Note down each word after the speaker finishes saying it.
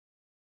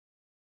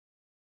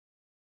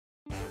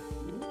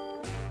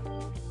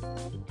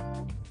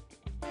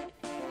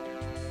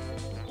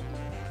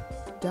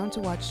Down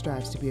to Watch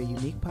strives to be a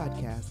unique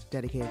podcast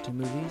dedicated to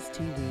movies,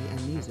 TV,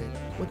 and music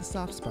with a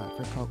soft spot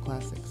for cult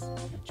classics.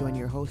 Join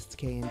your hosts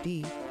K and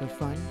D for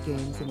fun,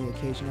 games, and the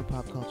occasional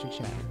pop culture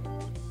chatter.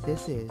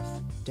 This is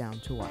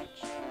Down to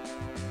Watch.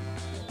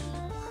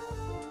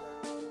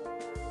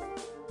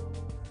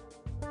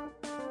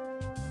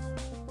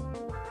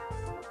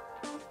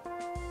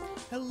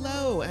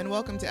 Hello, and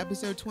welcome to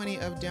episode 20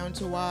 of Down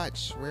to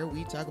Watch, where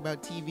we talk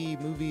about TV,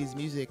 movies,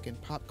 music,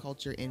 and pop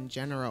culture in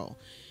general.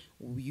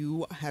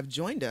 You have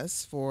joined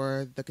us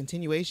for the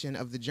continuation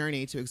of the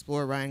journey to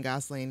explore Ryan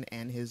Gosling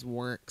and his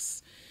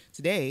works.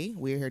 Today,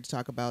 we're here to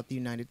talk about the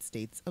United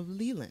States of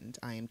Leland.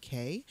 I am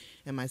Kay,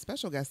 and my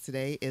special guest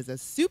today is a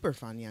super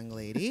fun young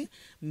lady,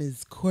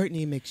 Ms.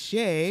 Courtney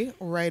McShay,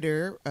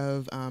 writer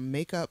of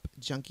Makeup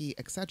Junkie,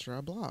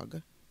 etc.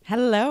 blog.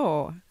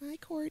 Hello. Hi,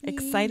 Courtney.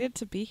 Excited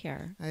to be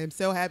here. I am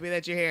so happy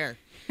that you're here.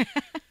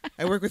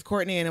 I work with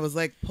Courtney, and it was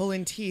like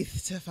pulling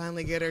teeth to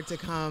finally get her to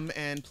come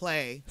and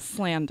play.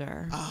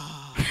 Slander.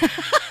 Oh.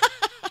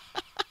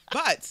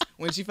 But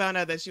when she found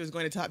out that she was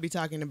going to be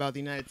talking about the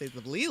United States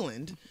of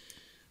Leland,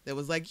 that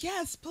was like,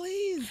 yes,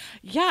 please.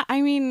 Yeah,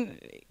 I mean,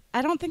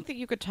 I don't think that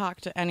you could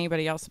talk to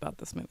anybody else about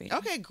this movie.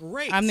 Okay,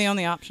 great. I'm the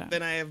only option.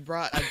 Then I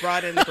brought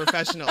in the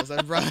professionals.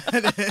 I've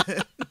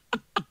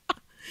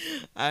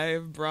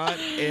brought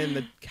in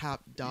the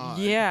top dog.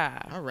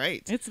 Yeah. All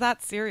right. It's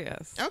that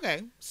serious.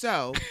 Okay.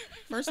 So,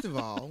 first of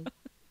all,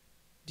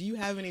 do you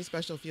have any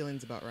special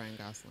feelings about Ryan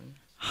Gosling?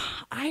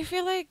 I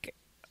feel like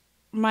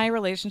my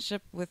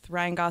relationship with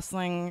Ryan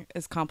Gosling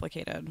is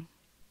complicated.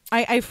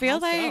 I feel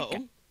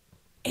like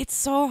it's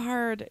so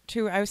hard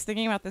to... I was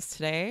thinking about this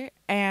today,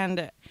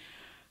 and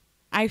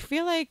I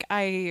feel like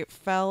I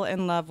fell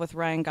in love with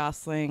Ryan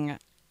Gosling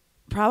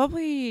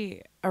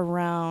probably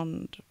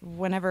around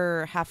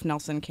whenever Half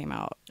Nelson came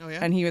out. Oh, yeah?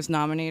 And he was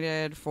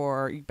nominated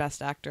for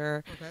Best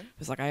Actor. Okay. I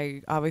was like,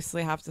 I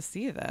obviously have to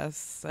see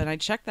this. And I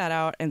checked that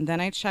out. And then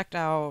I checked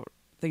out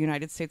The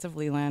United States of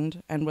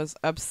Leland and was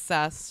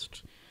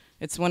obsessed.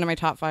 It's one of my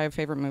top 5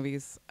 favorite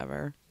movies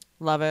ever.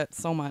 Love it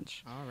so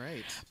much. All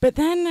right. But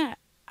then,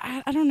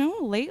 I don't know,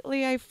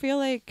 lately I feel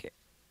like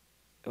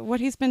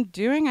what he's been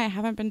doing, I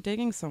haven't been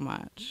digging so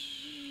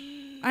much.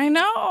 I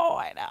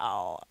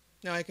know.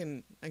 No, I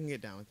can get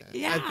down with that.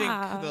 Yeah. I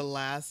think the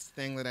last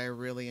thing that I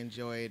really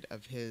enjoyed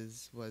of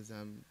his was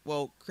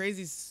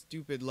Crazy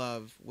Stupid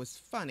Love was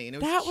funny and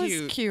it was cute. That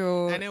was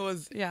cute. And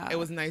it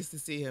was nice to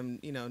see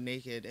him,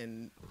 naked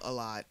and a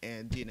lot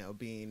and,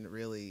 being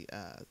really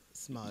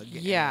smug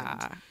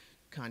and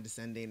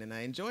condescending, and I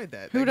enjoyed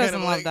that. Who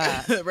doesn't love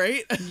that?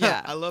 Right?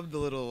 Yeah. I love the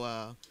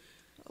little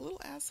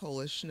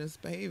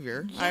assholishness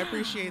behavior. Yeah. I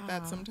appreciate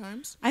that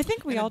sometimes. I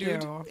think we all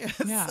do. Yes.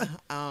 Yeah.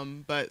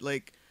 But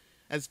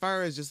as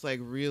far as just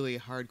really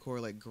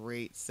hardcore,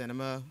 great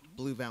cinema,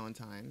 Blue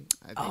Valentine,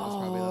 I think was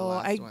probably the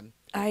last one.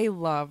 I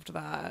loved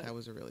that. That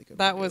was a really good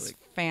That movie. was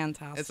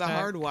fantastic. It's a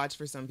hard watch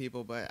for some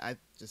people, but I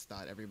just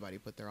thought everybody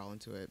put their all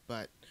into it.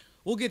 But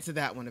we'll get to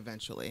that one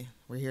eventually.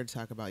 We're here to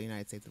talk about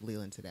United States of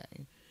Leland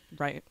today.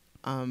 Right.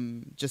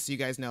 Just so you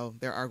guys know,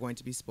 there are going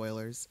to be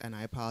spoilers, and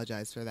I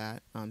apologize for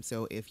that.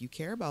 So if you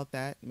care about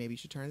that, maybe you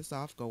should turn this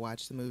off, go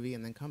watch the movie,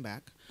 and then come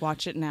back.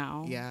 Watch it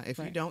now. Yeah, if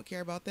you don't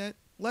care about that,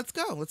 let's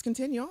go. Let's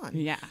continue on.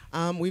 Yeah.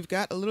 We've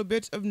got a little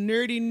bit of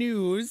nerdy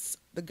news,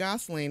 the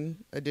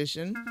Gosling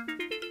edition.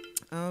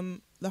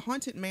 The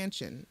Haunted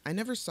Mansion. I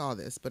never saw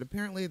this, but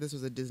apparently this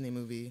was a Disney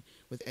movie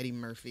with Eddie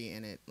Murphy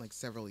in it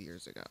several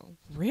years ago.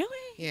 Really?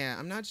 Yeah,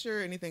 I'm not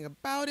sure anything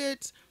about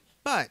it,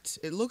 but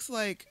it looks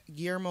like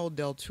Guillermo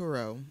del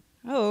Toro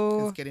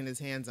is getting his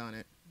hands on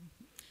it.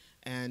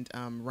 And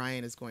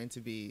Ryan is going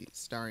to be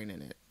starring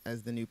in it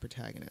as the new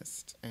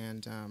protagonist.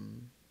 And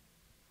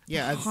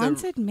yeah, it's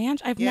Haunted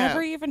Mansion. I've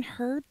never even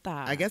heard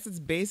that. I guess it's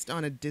based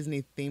on a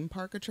Disney theme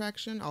park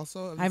attraction.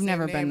 Also, I've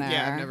never been there.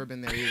 Yeah, I've never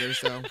been there either.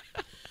 So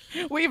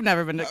we've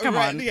never been. Come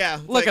on, yeah,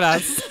 look at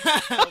us.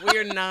 We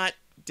are not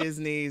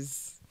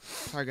Disney's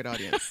target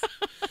audience.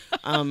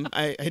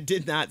 I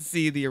did not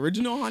see the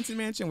original Haunted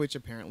Mansion, which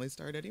apparently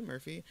starred Eddie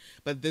Murphy,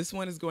 but this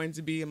one is going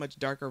to be a much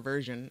darker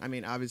version. I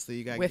mean, obviously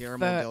you got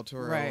Guillermo del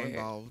Toro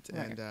involved,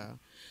 and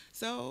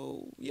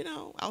so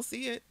I'll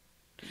see it.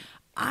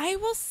 I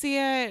will see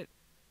it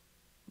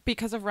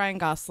because of Ryan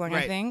Gosling,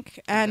 I think,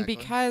 and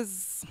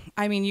because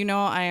I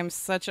am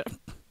such a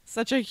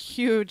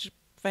huge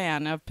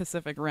fan of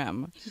Pacific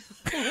Rim.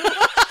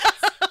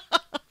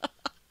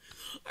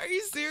 Are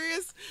you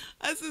serious?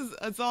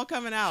 It's all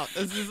coming out.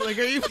 This is are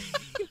you?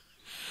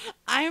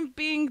 I am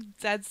being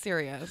dead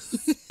serious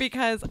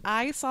because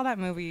I saw that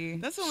movie.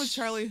 That's the one with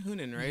Charlie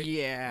Hunnam, right?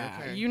 Yeah.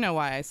 Okay. You know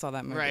why I saw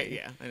that movie. Right,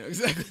 yeah. I know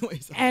exactly why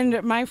you saw it.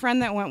 And my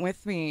friend that went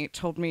with me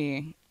told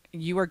me,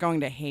 you are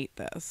going to hate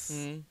this.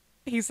 Mm-hmm.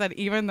 He said,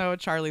 even though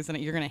Charlie's in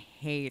it, you're going to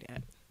hate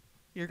it.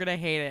 You're going to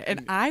hate it.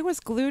 And I was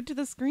glued to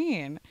the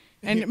screen.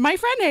 And my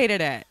friend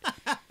hated it.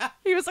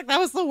 He was like, that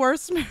was the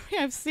worst movie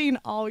I've seen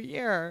all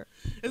year.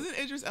 Isn't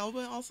Idris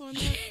Elba also in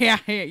that? Yeah.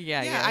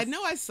 Yeah, I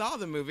know I saw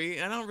the movie.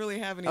 And I don't really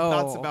have any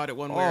thoughts about it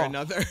one way or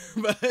another.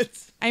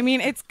 But I mean,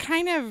 it's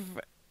kind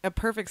of a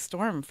perfect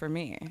storm for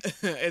me.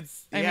 I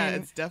mean,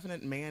 it's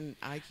definite man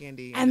eye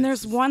candy. And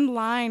there's one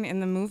line in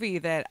the movie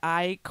that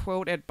I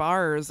quote at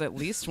bars at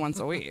least once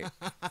a week.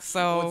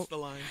 So what's the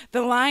line?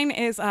 The line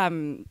is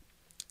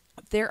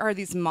there are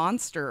these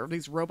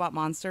robot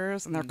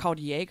monsters, and they're called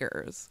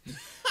Jaegers.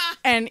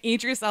 And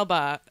Idris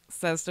Elba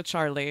says to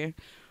Charlie,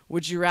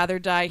 "Would you rather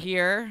die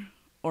here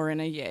or in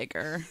a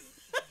Jaeger?"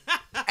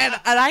 and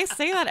I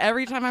say that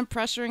every time I'm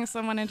pressuring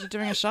someone into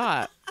doing a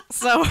shot.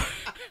 So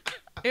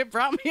it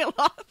brought me a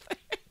lot.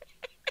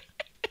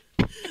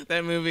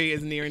 That movie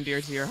is near and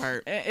dear to your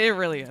heart. It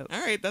really is.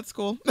 All right, that's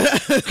cool.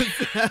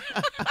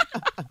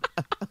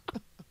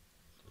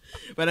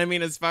 But I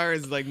mean, as far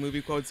as like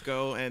movie quotes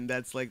go, and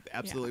that's like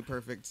absolutely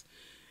perfect.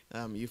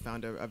 You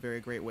found a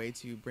very great way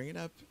to bring it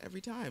up every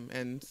time,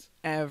 and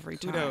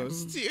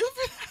kudos to you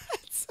for that.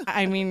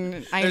 I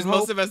mean, there's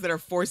most of us that are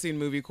forcing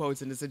movie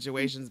quotes into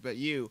situations, but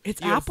you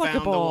have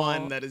found the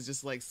one that is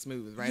just like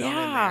smooth right on in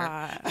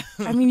there.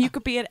 I mean, you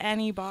could be at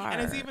any bar,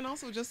 and it's even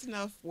also just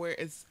enough where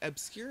it's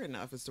obscure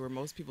enough as to where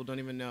most people don't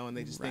even know, and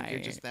they just think you're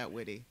just that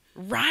witty.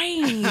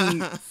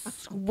 Right.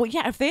 Well,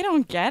 yeah, if they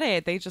don't get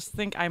it, they just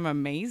think I'm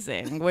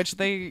amazing, which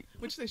they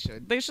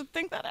should. They should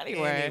think that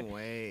anyway.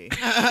 Anyway.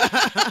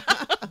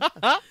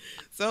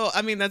 So,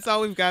 I mean, that's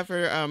all we've got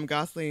for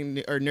Gosling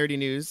or nerdy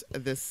news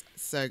this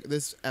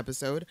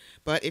episode.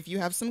 But if you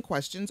have some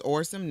questions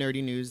or some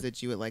nerdy news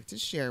that you would like to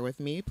share with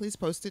me, please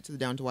post it to the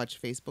Down to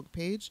Watch Facebook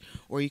page,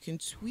 or you can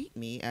tweet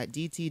me at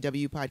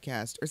DTW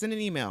Podcast, or send an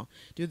email.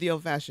 Do it the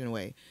old-fashioned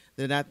way.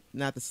 Not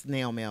the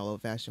snail mail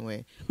old-fashioned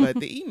way, but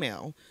the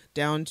email,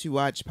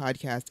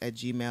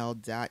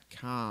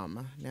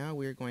 downtowatchpodcast@gmail.com. Now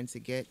we're going to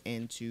get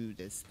into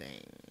this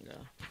thing.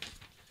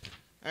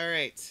 All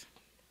right.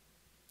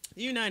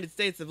 The United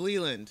States of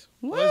Leland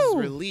was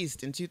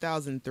released in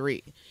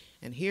 2003,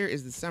 and here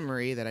is the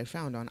summary that I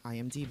found on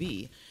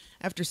IMDb.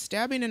 After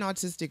stabbing an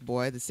autistic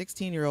boy, the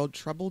 16-year-old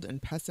troubled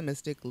and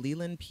pessimistic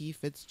Leland P.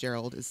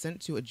 Fitzgerald is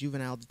sent to a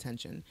juvenile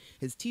detention.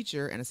 His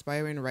teacher and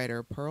aspiring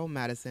writer Pearl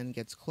Madison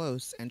gets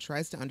close and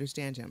tries to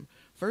understand him,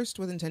 first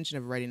with intention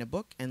of writing a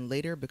book and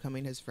later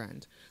becoming his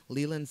friend.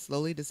 Leland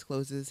slowly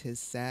discloses his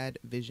sad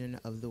vision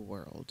of the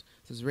world.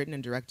 This was written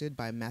and directed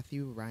by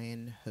Matthew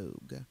Ryan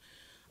Hogue.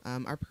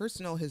 Our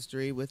personal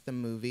history with the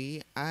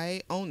movie.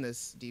 I own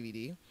this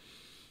DVD.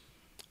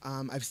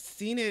 I've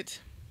seen it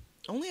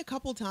only a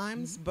couple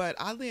times, but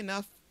oddly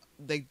enough,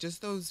 like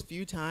just those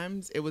few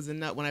times, it was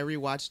enough. When I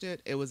rewatched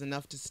it, it was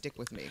enough to stick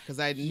with me because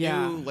I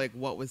knew like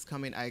what was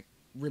coming. I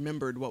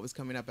remembered what was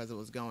coming up as it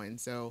was going.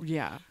 So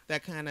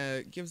that kind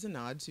of gives a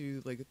nod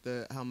to like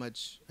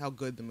how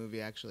good the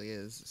movie actually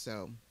is.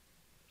 So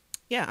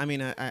yeah, I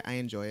mean, I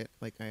enjoy it.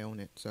 Like I own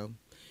it. So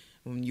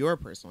your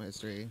personal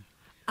history.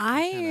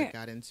 I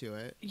got into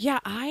it. Yeah,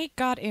 I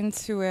got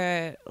into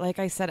it, like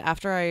I said,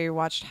 after I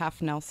watched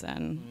Half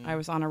Nelson. I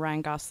was on a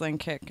Ryan Gosling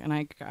kick, and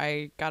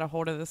I got a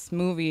hold of this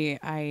movie.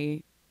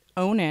 I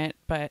own it,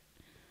 but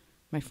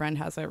my friend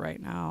has it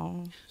right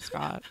now,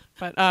 Scott.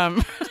 But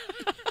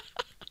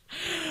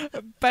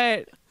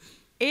but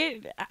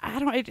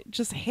it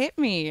just hit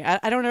me.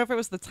 I don't know if it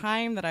was the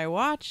time that I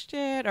watched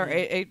it, or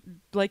it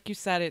like you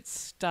said, it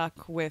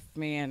stuck with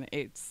me, and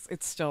it's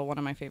still one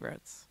of my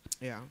favorites.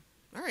 Yeah.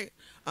 All right.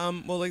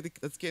 Well,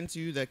 let's get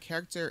into the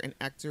character and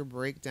actor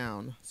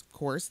breakdown. Of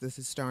course, this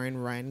is starring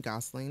Ryan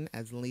Gosling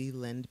as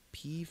Leland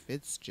P.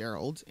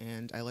 Fitzgerald,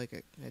 and I like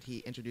it that he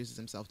introduces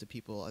himself to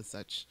people as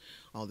such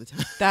all the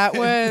time. That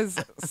was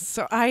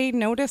so. I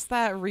noticed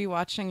that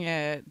rewatching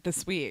it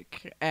this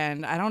week,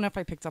 and I don't know if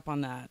I picked up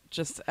on that.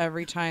 Just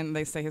every time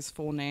they say his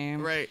full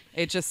name, right?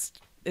 It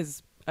just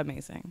is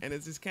amazing, and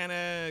it's just kind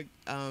of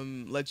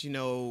lets you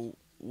know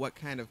what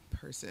kind of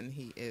person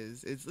he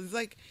is. It's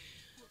like.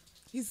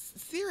 He's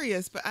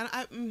serious, but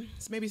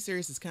maybe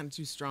serious is kind of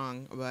too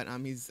strong. But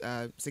he's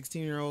a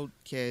 16-year-old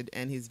kid,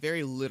 and he's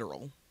very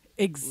literal.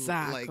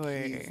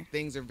 Exactly. Like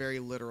things are very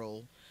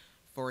literal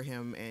for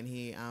him, and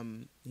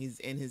he's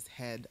in his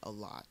head a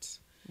lot.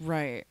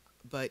 Right.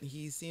 But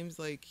he seems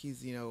like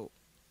he's a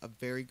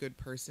very good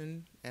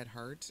person at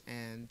heart,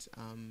 and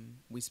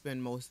we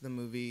spend most of the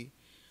movie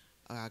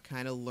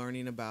kind of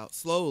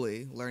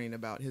slowly learning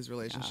about his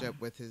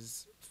relationship with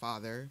his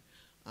father,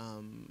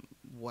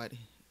 what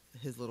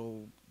his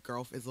little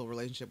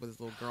relationship with his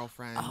little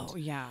girlfriend. Oh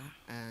yeah.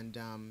 And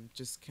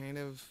just kind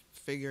of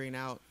figuring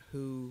out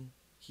who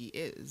he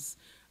is.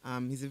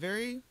 He's a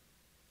very,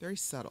 very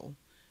subtle.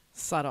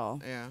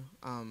 Yeah.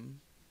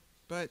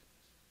 But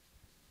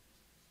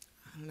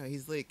I don't know.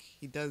 He's like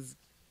he does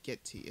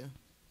get to you.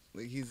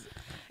 Like if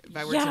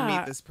I were to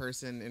meet this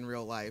person in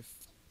real life,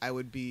 I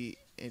would be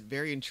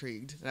very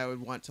intrigued, and I would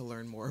want to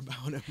learn more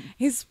about him.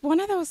 He's one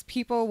of those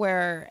people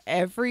where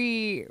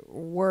every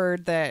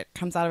word that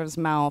comes out of his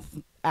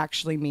mouth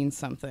actually means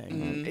something.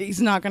 Mm-hmm. He's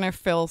not going to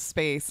fill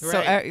space.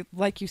 Right. So,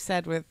 like you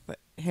said, with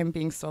him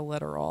being so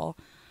literal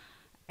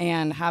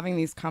and having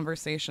these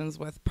conversations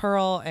with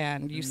Pearl,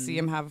 and you see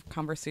him have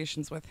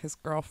conversations with his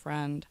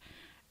girlfriend,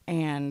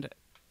 and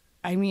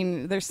I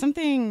mean, there's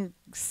something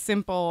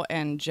simple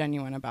and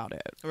genuine about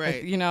it.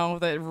 Right.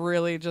 That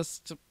really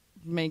just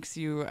makes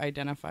you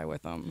identify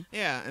with him.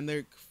 Yeah, and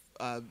they're,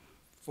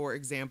 for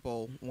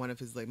example, one of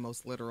his like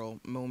most literal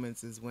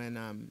moments is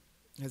when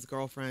his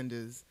girlfriend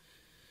is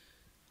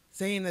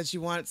saying that she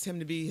wants him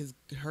to be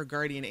her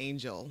guardian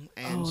angel,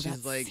 and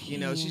she's like, she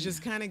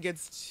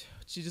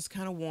just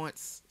kind of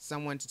wants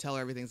someone to tell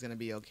her everything's going to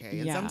be okay.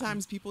 And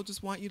sometimes people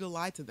just want you to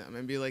lie to them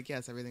and be like,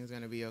 yes, everything's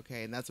going to be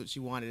okay. And that's what she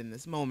wanted in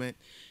this moment.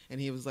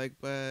 And he was like,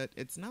 but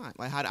it's not.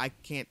 Like, I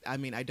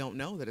don't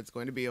know that it's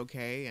going to be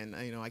okay. And,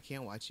 I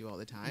can't watch you all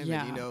the time.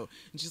 Yeah. And, and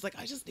she's like,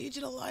 I just need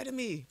you to lie to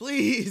me,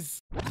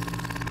 please. I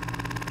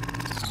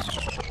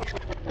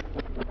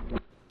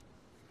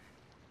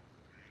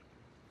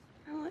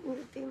want you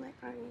to be my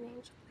guardian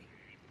angel.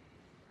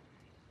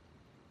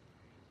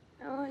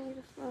 I want you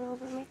to float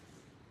over me.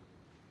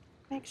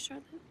 Make sure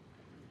that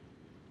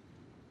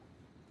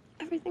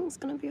everything's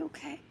gonna be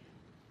okay.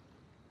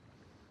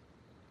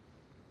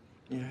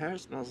 Your hair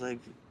smells like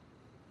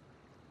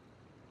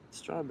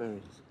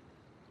strawberries.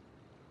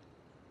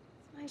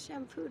 It's my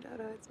shampoo,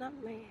 Dodo. It's not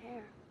my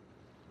hair.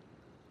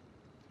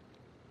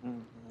 I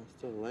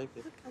still like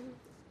it. Look,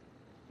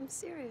 I'm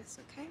serious,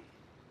 okay?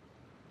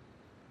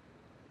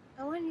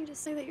 I want you to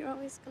say that you're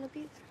always gonna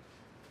be there.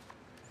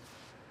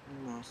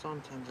 No,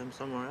 sometimes I'm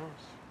somewhere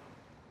else.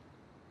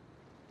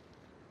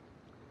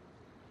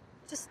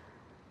 Just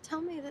tell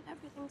me that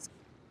everything's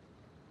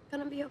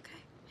gonna be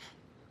okay.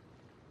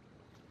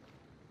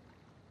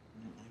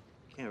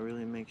 I can't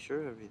really make sure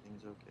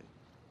everything's okay.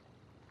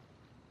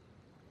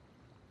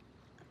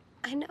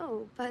 I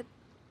know, but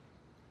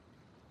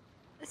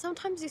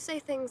sometimes you say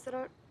things that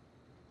aren't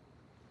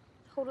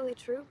totally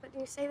true, but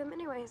you say them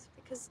anyways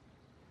because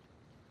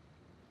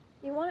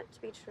you want it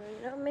to be true,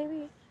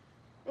 Maybe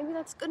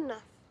that's good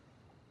enough.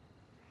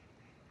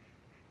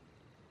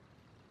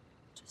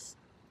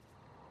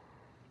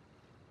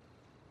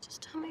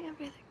 Just tell me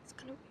everything's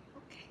gonna be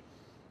okay.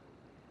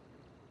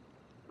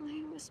 Will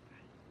you whisper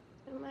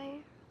it in my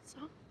ear,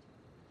 soft?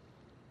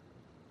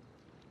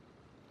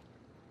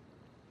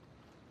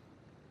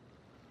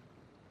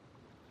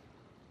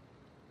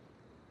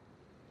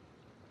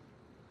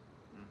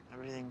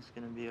 Everything's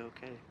gonna be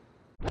okay.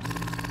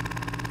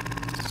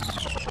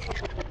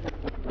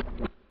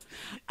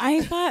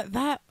 I thought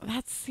that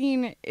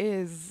scene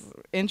is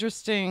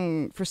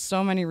interesting for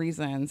so many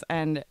reasons,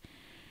 and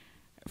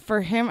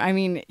for him,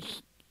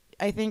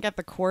 I think at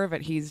the core of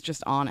it, he's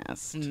just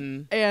honest,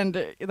 and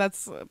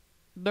that's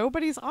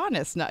nobody's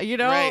honest.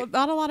 Right.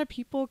 Not a lot of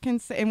people can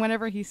say. And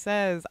whenever he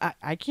says,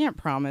 "I can't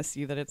promise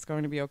you that it's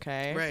going to be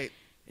okay," Right?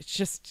 It's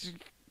just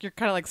you're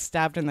kind of like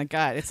stabbed in the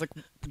gut. It's like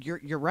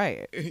you're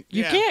right.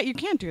 You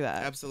can't do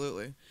that.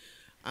 Absolutely.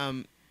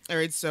 All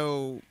right.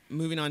 So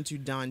moving on to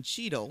Don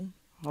Cheadle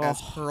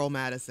as Pearl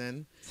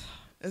Madison.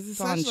 This is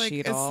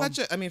First of all,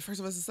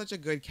 this is such a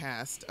good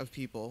cast of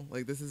people.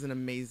 Like, this is an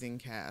amazing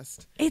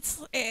cast.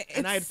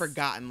 And I had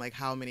forgotten like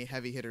how many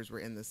heavy hitters were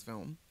in this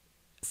film.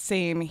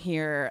 Same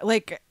here.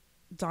 Like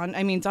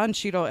Don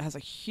Cheadle has a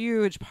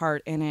huge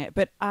part in it,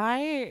 but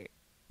I'm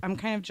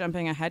kind of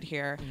jumping ahead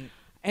here. Mm-hmm.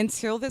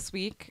 Until this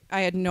week, I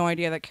had no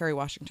idea that Kerry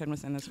Washington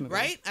was in this movie.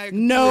 Right?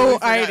 No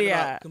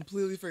idea.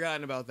 Completely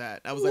forgotten about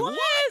that. I was like,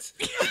 what?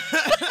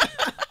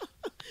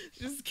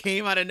 Just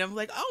came out and I'm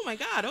like, oh my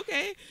God,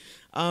 okay.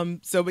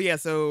 So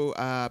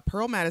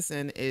Pearl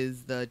Madison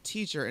is the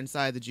teacher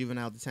inside the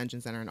juvenile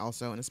detention center and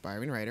also an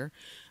aspiring writer.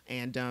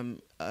 And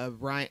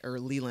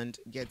Leland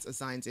gets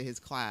assigned to his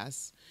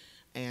class.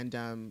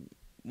 And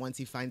once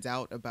he finds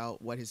out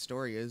about what his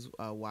story is,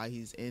 why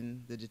he's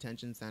in the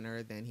detention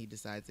center, then he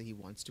decides that he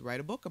wants to write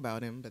a book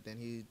about him. But then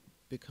he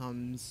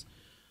becomes,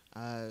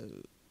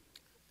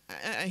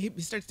 he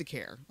starts to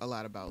care a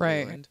lot about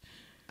Leland.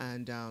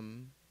 And,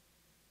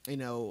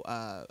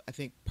 I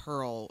think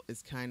Pearl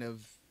is kind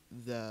of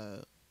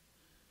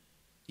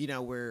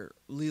where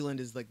Leland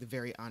is like the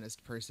very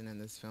honest person in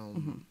this film.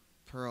 Mm-hmm.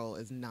 Pearl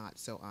is not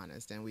so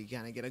honest, and we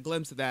kind of get a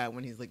glimpse of that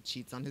when he's like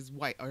cheats on his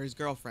wife or his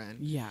girlfriend.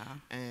 Yeah,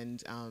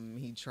 and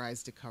he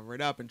tries to cover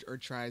it up or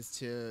tries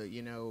to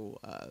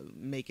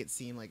make it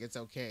seem like it's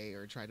okay,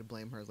 or try to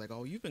blame her. It's like,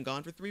 oh, you've been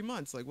gone for 3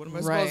 months. Like, what am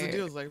I supposed to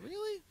do? It's like,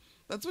 really?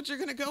 That's what you're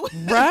gonna go with?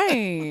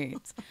 Right.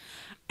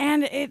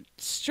 And it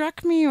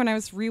struck me when I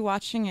was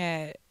rewatching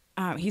it.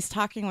 He's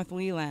talking with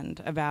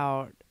Leland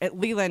about it.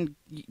 Leland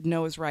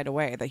knows right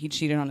away that he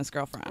cheated on his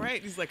girlfriend.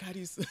 Right. He's like, how do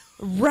you?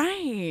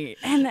 Right.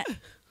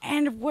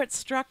 And what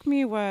struck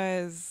me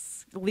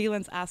was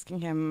Leland's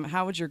asking him,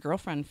 how would your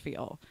girlfriend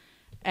feel?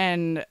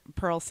 And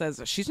Pearl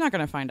says, she's not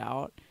going to find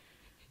out.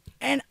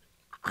 And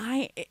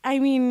I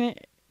mean,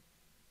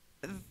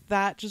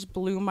 that just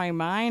blew my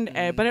mind.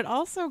 But it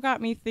also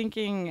got me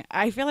thinking,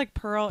 I feel like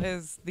Pearl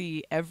is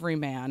the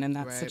everyman in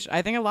that situation.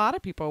 I think a lot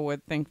of people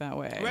would think that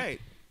way.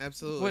 Right.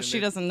 Absolutely. What she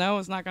doesn't know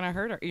is not going to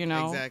hurt her,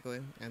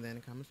 Exactly. And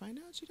then come and find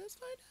out, she does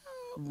find out.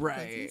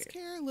 Right. He's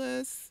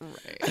careless.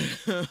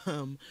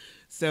 Right.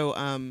 So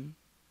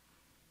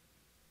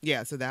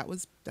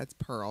that's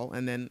Pearl.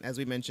 And then, as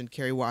we mentioned,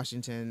 Kerry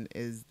Washington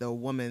is the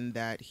woman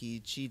that he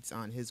cheats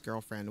on his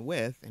girlfriend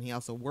with, and he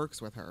also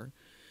works with her,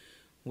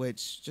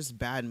 which just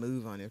bad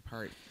move on his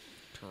part,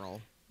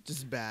 Pearl.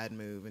 just bad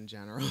move in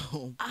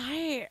general.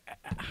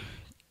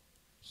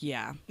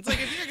 Yeah. It's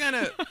like if you're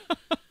gonna,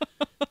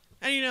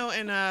 and you know,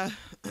 and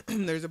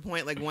there's a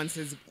point like once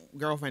his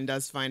girlfriend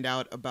does find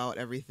out about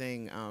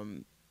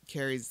everything,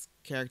 Carrie's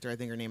character, I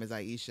think her name is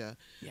Aisha,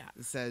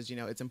 says, you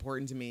know, it's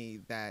important to me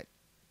that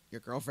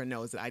your girlfriend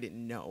knows that I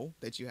didn't know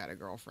that you had a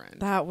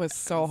girlfriend. That was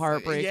so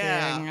heartbreaking.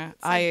 Yeah.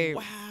 I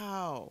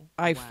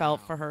wow.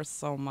 felt for her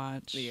so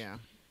much. Yeah.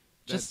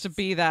 Just to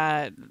be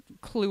that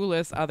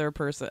clueless other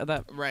person.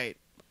 That right.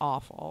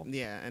 Awful.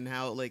 Yeah, and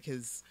how like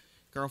his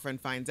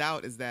girlfriend finds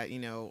out is that, you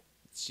know,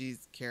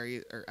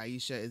 Carrie or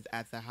Aisha is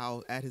at the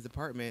house at his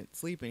apartment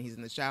sleeping. He's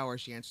in the shower.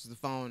 She answers the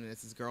phone and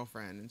it's his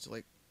girlfriend, and she's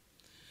like.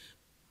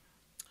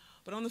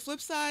 But on the flip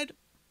side,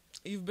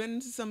 you've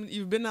been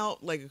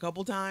out like a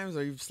couple times,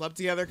 or you've slept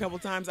together a couple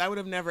times. I would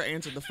have never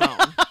answered the phone.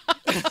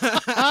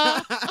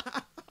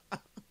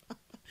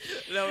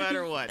 No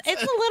matter what.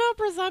 It's a little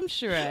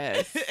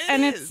presumptuous.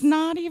 It's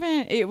not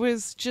even, it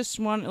was just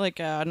one,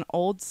 like an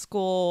old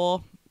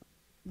school,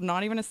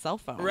 not even a cell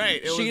phone.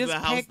 Right. She was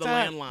just picked the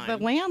landline. The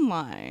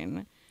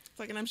landline. It's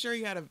like, and I'm sure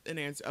you had an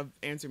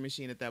answer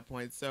machine at that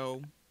point,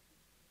 so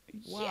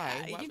why?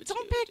 Yeah, why you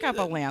don't pick up a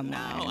landline.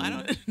 No, I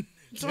don't.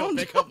 Don't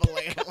pick up a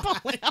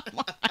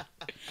landline.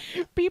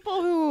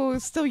 People who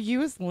still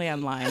use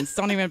landlines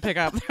don't even pick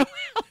up their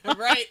landlines.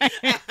 Right.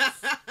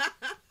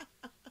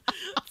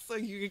 So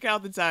you can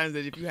count the times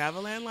that if you have a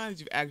landline,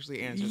 you've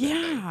actually answered.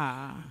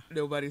 Yeah.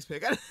 Nobody's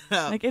picking it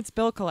up. Like, it's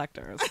bill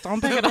collectors.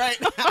 Don't pick it up. Right.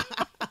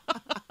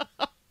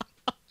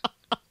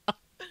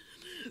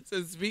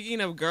 So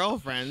speaking of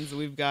girlfriends,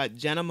 we've got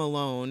Jenna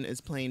Malone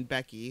is playing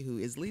Becky, who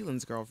is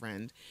Leland's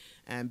girlfriend,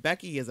 and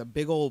Becky is a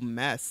big old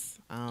mess.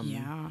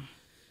 Yeah.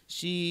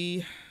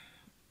 She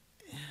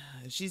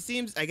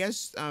seems, I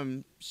guess,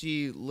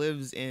 she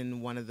lives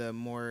in one of the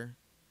more,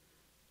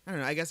 I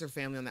don't know, I guess her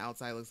family on the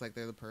outside looks like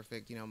they're the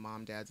perfect, you know,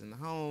 mom, dad's in the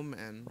home,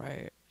 and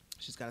right.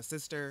 She's got a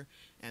sister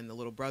and the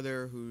little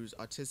brother who's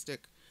autistic.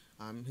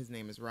 His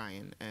name is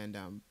Ryan, and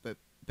but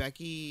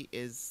Becky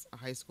is a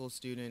high school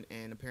student,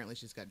 and apparently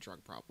she's got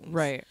drug problems.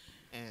 Right.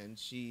 And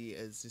she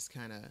is just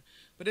kind of,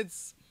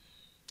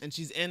 and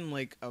she's in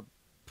like a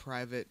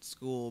private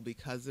school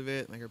because of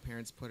it. Like her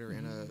parents put her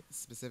in a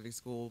specific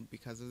school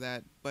because of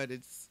that. But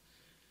it's,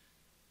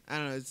 I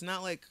don't know, it's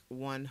not like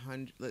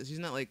 100, she's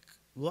not like,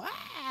 blah,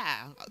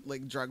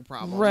 like drug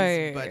problems.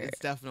 Right. But it's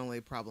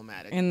definitely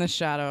problematic. In the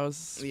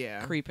shadows.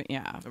 Yeah. Creeping.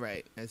 Yeah.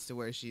 Right. As to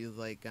where she's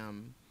like,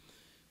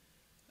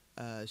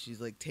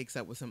 takes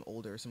up with some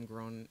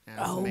grown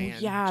ass man.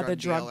 Yeah, the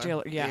drug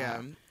dealer.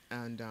 Yeah.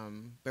 And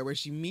but where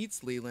she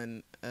meets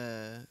Leland,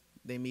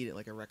 they meet at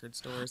like a record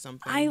store or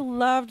something. I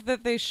loved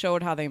that they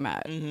showed how they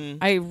met. Mm-hmm.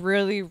 I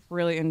really,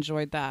 really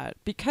enjoyed that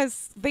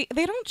because they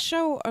don't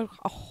show a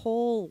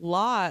whole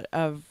lot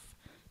of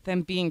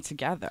them being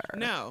together.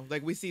 No,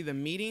 like we see the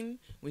meeting,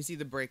 we see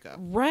the breakup.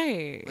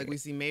 Right. Like we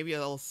see maybe a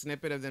little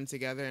snippet of them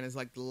together, and it's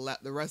like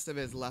the rest of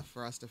it is left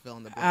for us to fill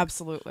in the blanks.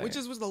 Absolutely. Which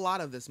was a lot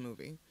of this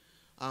movie.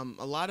 A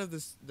lot of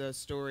the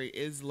story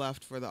is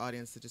left for the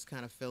audience to just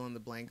kind of fill in the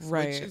blanks,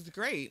 right. Which is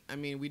great. I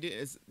mean,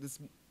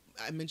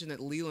 I mentioned that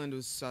Leland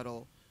was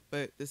subtle,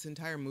 but this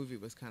entire movie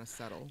was kind of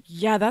subtle.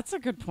 Yeah, that's a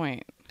good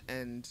point.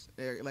 And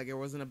there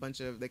wasn't a bunch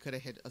of, they could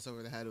have hit us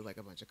over the head with like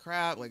a bunch of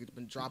crap, like it's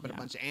been dropping a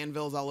bunch of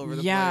anvils all over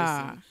the place.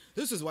 And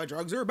this is why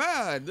drugs are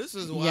bad. This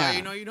is why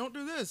you don't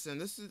do this, and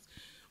this is.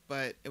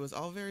 But it was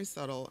all very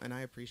subtle, and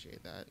I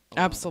appreciate that.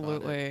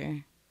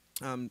 Absolutely.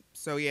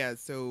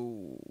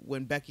 So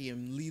when Becky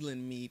and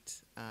Leland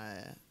meet,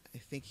 I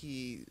think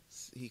he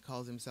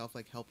calls himself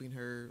like helping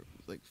her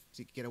like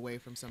to get away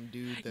from some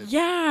dude.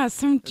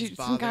 Some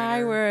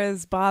guy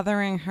was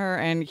bothering her,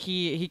 and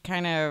he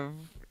kind of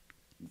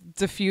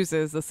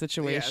diffuses the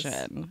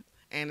situation. Yes.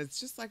 And it's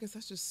just like it's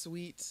such a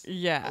sweet,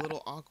 a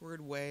little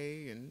awkward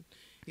way, and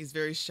he's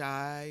very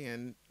shy,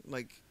 and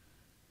like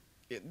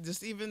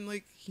just even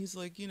like he's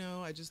like, you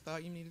know, I just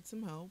thought you needed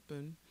some help,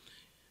 and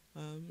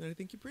I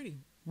think you're pretty.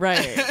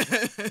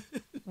 Right.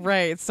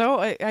 Right.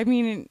 So, I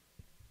mean,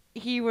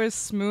 he was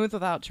smooth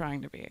without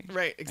trying to be.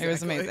 Right. Exactly. It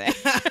was amazing.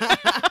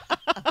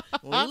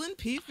 Leland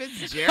P.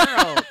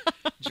 Fitzgerald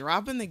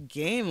dropping the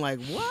game. Like,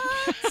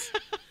 what?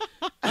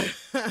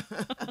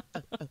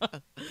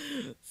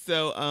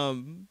 So,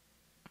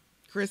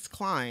 Chris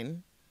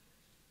Klein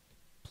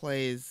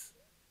plays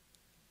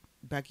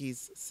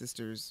Becky's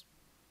sister's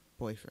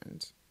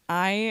boyfriend.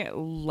 I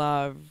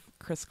love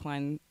Chris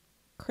Klein's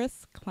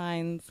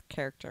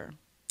character.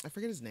 I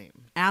forget his name.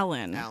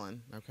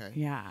 Alan. Okay.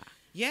 Yeah.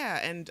 Yeah,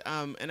 and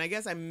I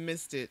guess I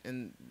missed it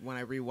when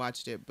I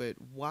rewatched it, but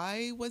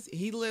why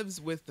he lives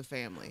with the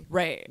family?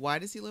 Right. Why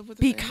does he live with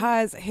the family?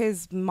 Because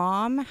his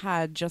mom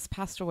had just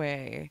passed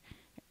away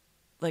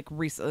like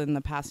recently in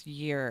the past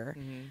year.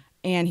 Mm-hmm.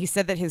 And he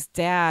said that his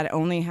dad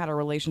only had a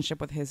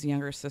relationship with his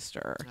younger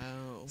sister.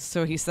 Oh.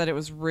 So he said it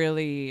was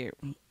really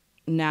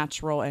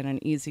natural and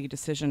an easy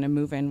decision to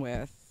move in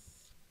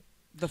with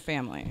the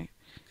family.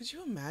 Could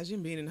you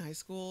imagine being in high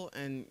school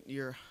and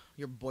your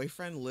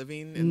boyfriend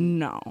living in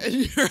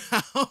your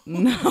house?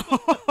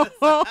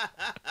 No.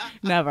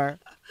 Never.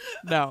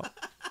 No.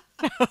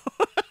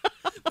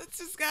 That's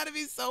just got to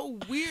be so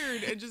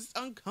weird and just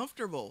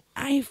uncomfortable.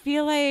 I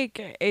feel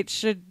like it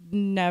should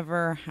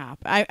never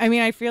happen. I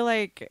mean, I feel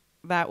like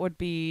that would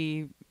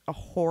be a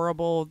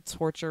horrible,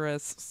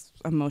 torturous,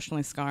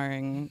 emotionally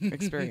scarring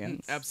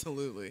experience.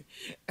 Absolutely.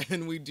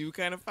 And we do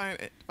kind of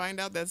find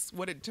out that's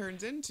what it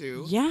turns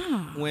into.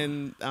 Yeah.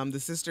 When the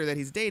sister that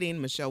he's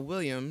dating, Michelle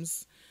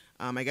Williams,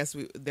 I guess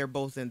they're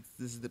both in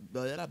this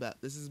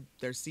is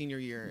their senior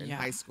year in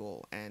high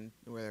school, and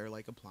where they're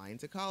like applying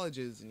to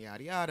colleges and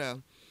yada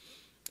yada.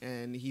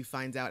 And he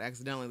finds out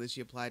accidentally that she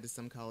applied to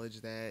some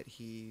college that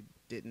he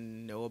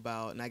didn't know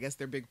about. And I guess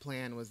their big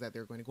plan was that they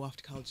were going to go off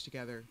to college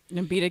together.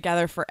 And be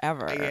together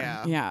forever.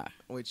 Yeah. Yeah.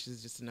 Which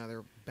is just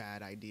another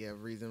bad idea,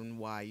 reason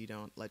why you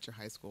don't let your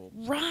your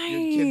Right.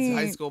 kid's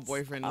high school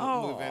boyfriend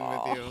move in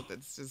with you.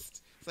 That's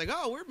just, it's like,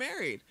 oh, we're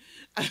married.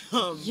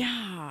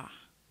 Yeah.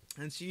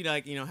 And she,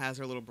 like, has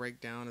her little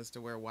breakdown as to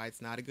why it's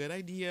not a good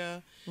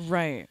idea.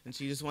 Right. And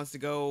she just wants to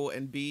go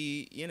and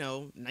be,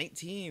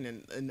 19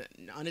 and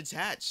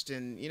unattached.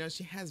 And,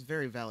 she has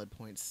very valid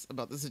points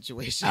about the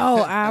situation.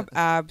 Oh,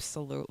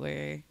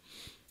 absolutely.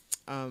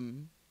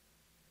 And,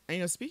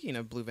 speaking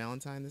of Blue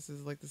Valentine, this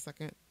is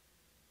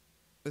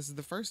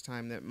the first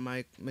time that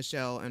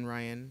Michelle and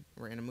Ryan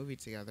were in a movie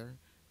together,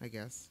 I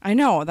guess. I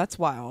know, that's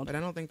wild. But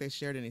I don't think they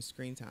shared any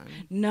screen time.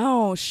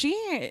 No,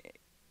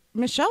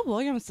 Michelle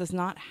Williams does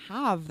not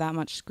have that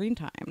much screen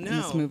time in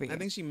this movie. I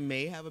think she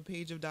may have a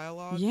page of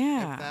dialogue.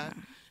 Yeah. If that,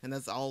 and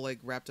that's all like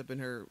wrapped up in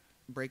her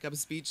breakup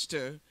speech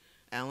to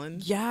Alan.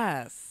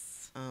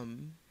 Yes.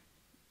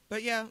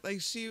 But yeah,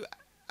 like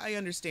I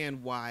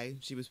understand why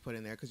she was put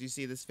in there, because you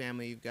see this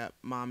family, you've got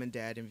mom and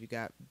dad, and you've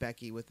got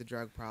Becky with the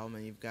drug problem,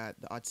 and you've got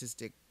the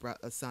autistic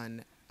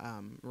son,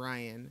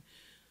 Ryan,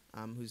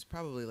 who's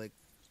probably like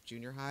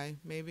junior high,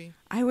 maybe.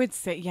 I would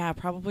say, yeah,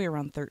 probably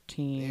around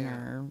 13.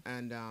 Yeah.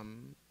 And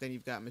then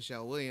you've got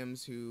Michelle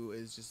Williams, who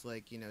is just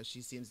like,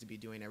 she seems to be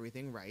doing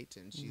everything right,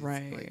 and she's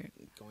like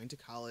going to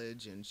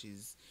college, and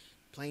she's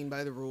playing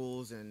by the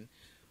rules,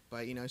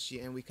 but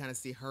we kind of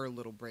see her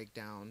little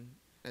breakdown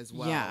as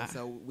well. Yeah.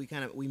 So we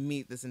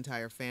meet this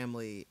entire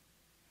family.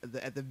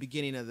 At the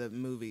beginning of the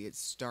movie, it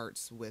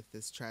starts with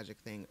this tragic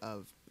thing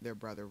of their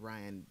brother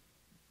Ryan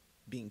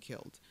being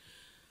killed.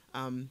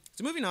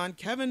 So moving on,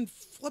 Kevin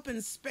flippin'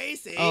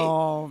 Spacey.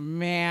 Oh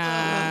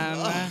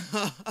man,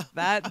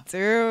 that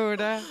dude.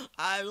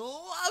 I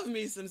love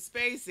me some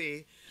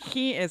Spacey.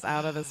 He is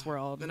out of this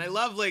world. And I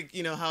love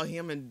how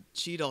him and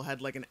Cheadle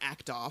had like an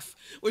act off,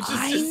 which is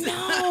I just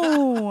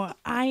know.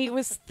 I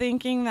was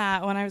thinking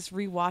that when I was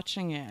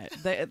rewatching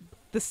it.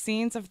 The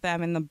scenes of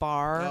them in the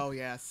bar. Oh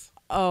yes.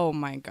 Oh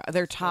my god,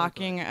 they're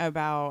talking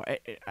about.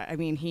 I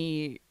mean,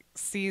 he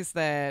sees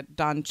that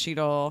Don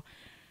Cheadle.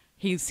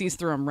 He sees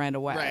through him right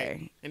away.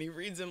 Right. And he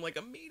reads him like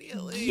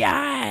immediately.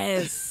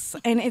 Yes.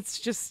 And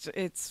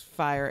it's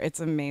fire. It's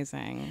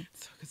amazing.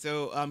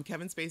 So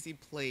Kevin Spacey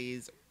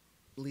plays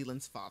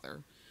Leland's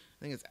father.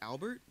 I think it's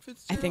Albert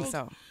Fitzgerald. I think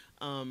so.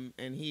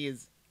 And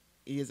he's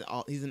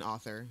an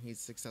author. He's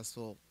a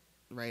successful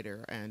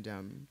writer.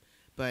 And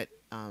but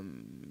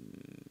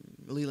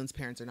Leland's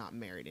parents are not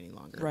married any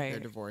longer. Right. They're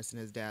divorced,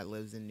 and his dad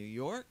lives in New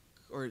York.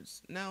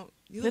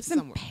 He lives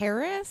somewhere. in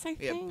Paris, I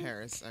think. Yeah,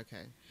 Paris.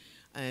 Okay.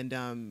 And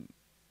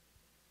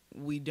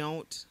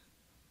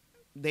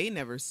they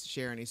never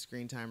share any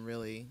screen time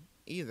really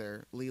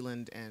either,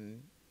 Leland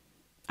and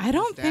I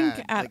don't dad,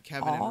 think at like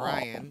Kevin all. and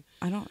Ryan.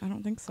 I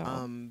don't think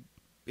so.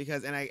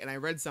 Because I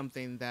read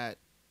something that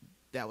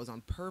was on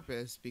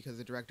purpose, because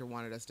the director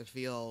wanted us to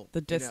feel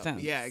the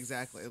distance. Yeah,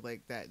 exactly.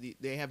 Like that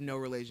they have no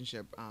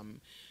relationship.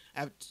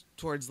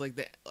 Towards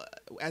like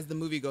as the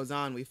movie goes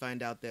on, we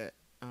find out that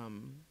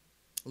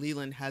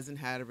Leland hasn't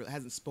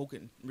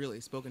spoken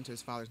to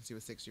his father since he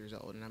was 6 years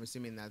old, and I'm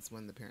assuming that's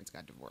when the parents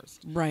got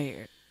divorced.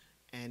 Right.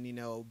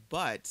 And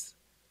but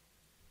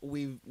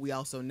we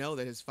also know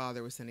that his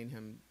father was sending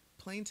him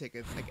plane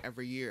tickets like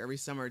every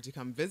summer to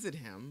come visit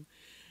him,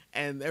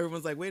 and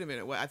everyone's like, "Wait a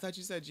minute, what? I thought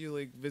you said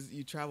you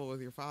you travel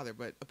with your father,"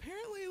 but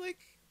apparently like.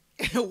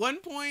 At one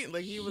point,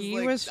 like he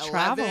was 11,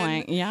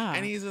 traveling, yeah,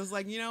 and he's just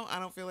like, I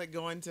don't feel like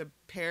going to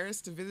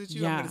Paris to visit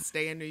you. Yeah. I'm gonna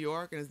stay in New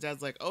York. And his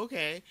dad's like,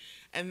 okay,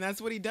 and that's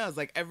what he does.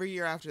 Like every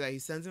year after that, he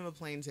sends him a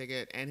plane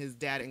ticket, and his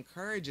dad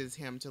encourages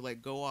him to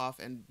like go off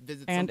and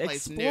visit and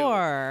someplace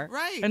explore, new,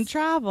 right, and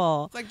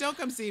travel. It's like, don't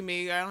come see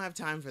me. I don't have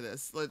time for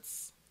this.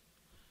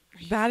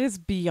 That is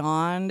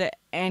beyond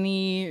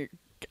any.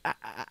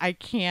 I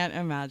can't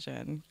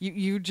imagine.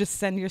 You just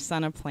send your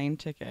son a plane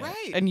ticket,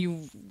 right, and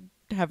you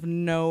have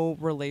no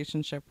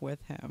relationship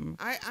with him.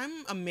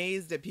 I'm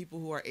amazed at people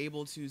who are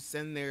able to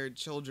send their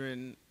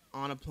children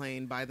on a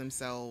plane by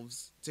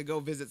themselves to go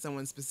visit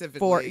someone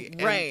specifically,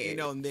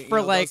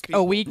 for like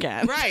a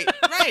weekend. Right.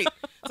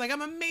 It's like,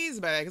 I'm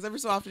amazed by that, because every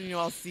so often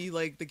I'll see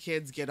like the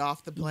kids get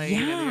off the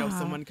plane, and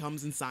someone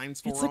comes and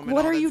signs for them. It's like, and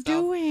what all are that you stuff.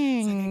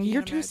 doing? Like,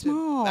 You're too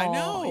small. I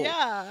know.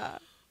 Yeah.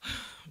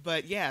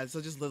 But yeah,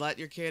 so just let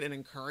your kid and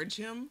encourage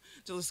him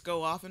to just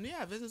go off and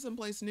visit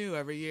someplace new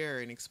every year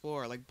and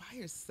explore, like by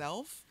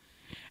yourself.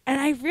 And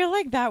I feel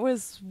like that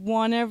was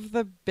one of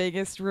the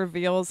biggest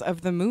reveals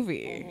of the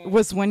movie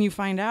was when you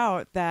find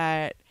out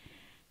that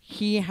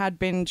he had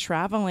been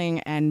traveling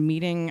and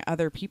meeting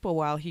other people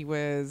while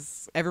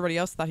everybody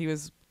else thought he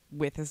was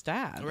with his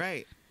dad.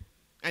 Right.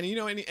 And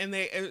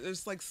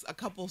there's like a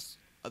couple,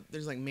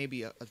 there's like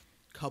maybe a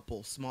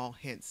couple small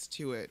hints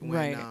to it when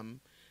Right.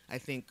 I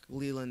think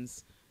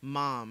Leland's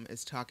mom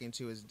is talking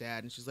to his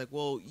dad, and she's like,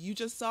 "Well, you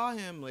just saw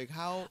him. Like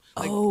how?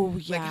 Like,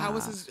 like how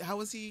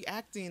was he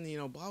acting?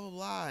 Blah blah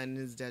blah." And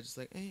his dad's just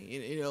like,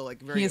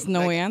 like very. He has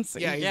no like, answer.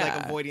 Yeah, he's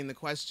like avoiding the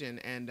question,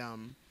 and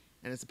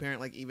it's apparent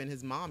like even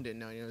his mom didn't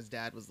know. His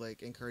dad was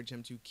like encourage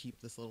him to keep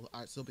this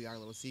still be our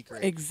little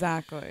secret.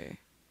 Exactly.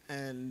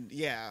 And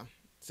yeah,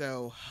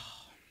 so.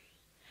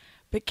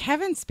 But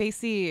Kevin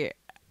Spacey,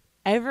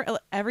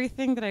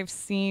 everything that I've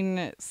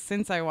seen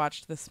since I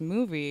watched this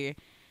movie,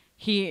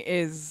 he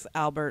is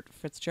Albert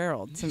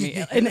Fitzgerald to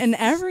me. in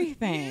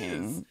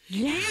everything.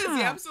 He Yeah. is.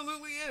 He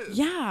absolutely is.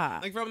 Yeah.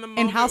 Like from the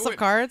moment in House of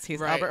Cards, he's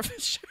right. Albert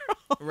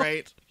Fitzgerald.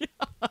 Right. Yeah.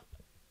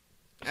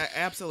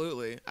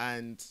 Absolutely.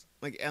 And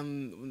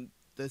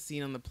the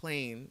scene on the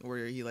plane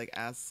where he like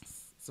asks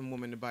some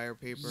woman to buy her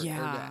paper or to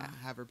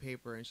have her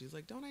paper, and she's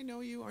like, "Don't I know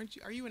you?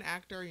 Are you an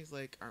actor?" He's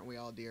like, "Aren't we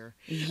all, dear?"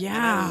 Yeah.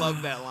 And I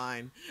love that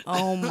line.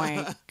 Oh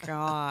my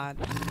God.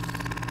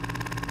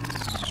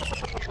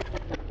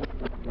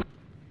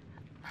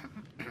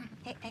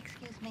 Hey,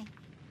 excuse me.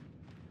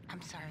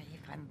 I'm sorry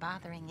if I'm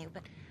bothering you,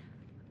 but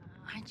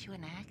aren't you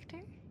an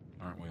actor?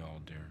 Aren't we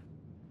all, dear?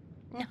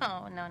 No.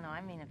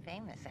 I mean a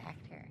famous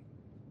actor.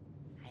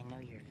 I know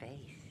your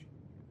face.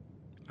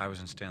 I was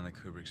in Stanley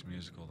Kubrick's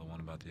musical, the one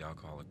about the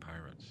alcoholic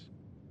pirates.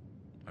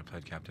 I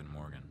played Captain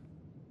Morgan.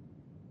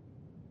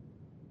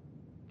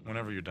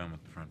 Whenever you're done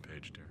with the front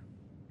page, dear.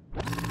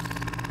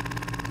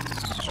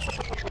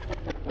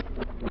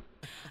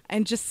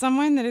 And just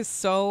someone that is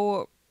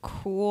so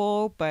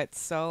cool but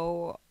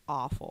so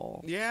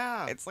awful.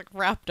 Yeah. It's like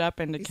wrapped up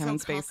into He's Kevin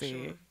so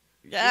Spacey. cocksure.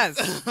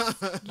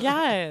 Yes.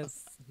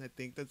 Yes. I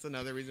think that's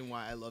another reason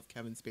why I love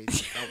Kevin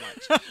Spacey so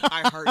much.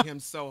 I heart him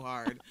so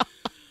hard.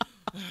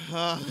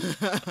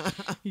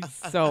 He's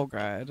so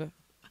good.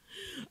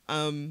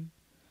 And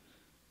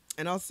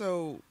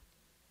also,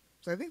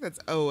 so I think that's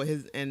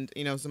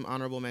some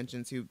honorable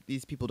mentions who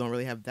these people don't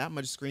really have that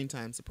much screen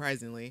time,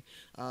 surprisingly.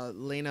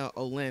 Lena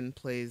Olin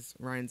plays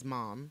Ryan's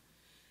mom,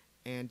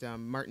 and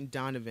Martin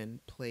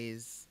Donovan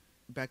plays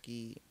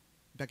Becky's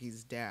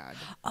dad.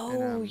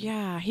 Oh, and,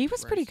 yeah. He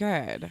was pretty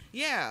good.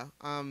 Yeah.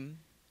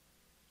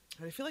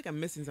 I feel like I'm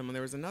missing someone.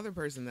 There was another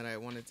person that I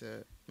wanted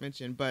to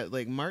mention, but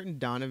like Martin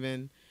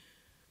Donovan,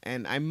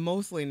 and I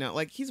mostly know,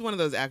 like, he's one of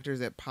those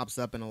actors that pops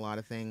up in a lot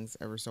of things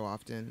ever so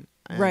often.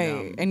 And,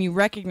 right. And you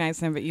recognize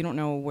him, but you don't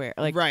know where,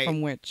 like, right.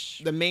 from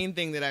which. The main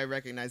thing that I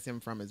recognize him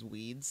from is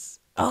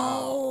Weeds.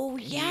 Oh,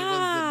 He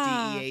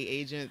yeah. was the DEA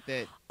agent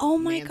that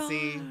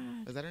Nancy,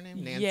 God. Was that her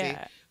name? Nancy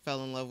Yeah.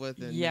 fell in love with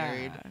and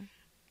married.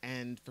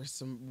 And for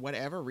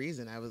whatever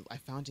reason, I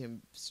found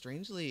him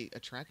strangely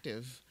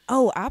attractive.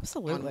 Oh, On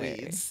absolutely.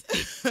 Weeds.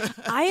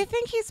 I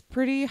think he's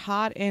pretty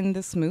hot in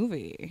this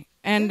movie.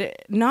 And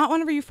not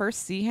whenever you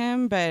first see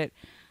him, but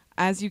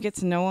as you get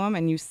to know him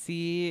and you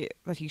see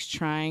that he's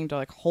trying to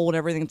like hold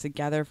everything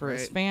together for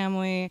his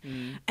family.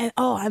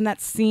 And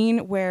that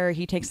scene where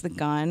he takes the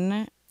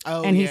gun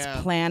and he's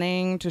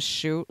planning to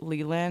shoot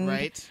Leland.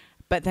 Right.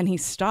 But then he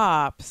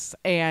stops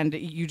and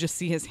you just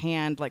see his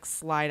hand like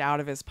slide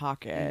out of his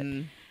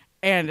pocket.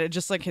 And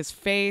just like his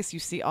face, you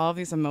see all of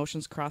these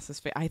emotions cross his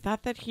face. I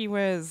thought that he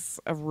was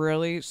a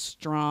really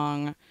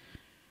strong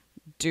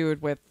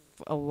dude with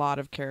a lot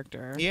of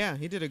character. Yeah,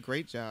 he did a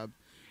great job.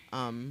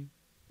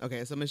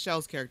 Okay, so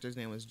Michelle's character's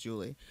name was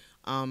Julie.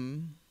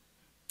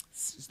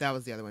 That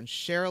was the other one.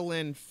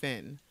 Sherilyn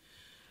Finn.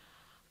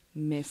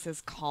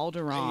 Mrs.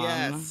 Calderon.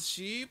 Yes,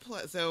 she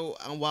so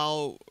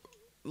while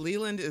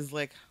Leland is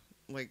like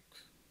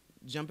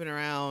jumping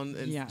around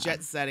and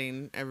jet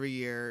setting every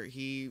year,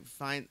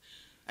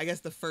 I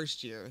guess the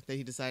first year that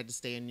he decided to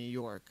stay in New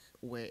York,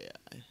 where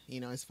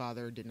his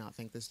father did not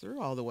think this through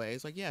all the way.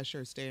 He's like, yeah,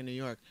 sure, stay in New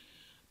York,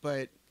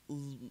 but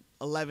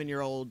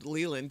 11-year-old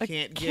Leland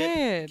can't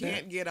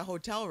get a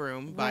hotel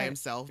room by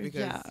himself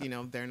because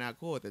they're not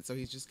cool with it. So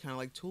he's just kind of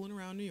like tooling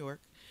around New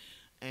York,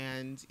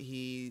 and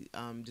he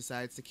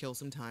decides to kill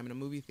some time in a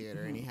movie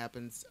theater, and he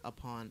happens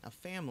upon a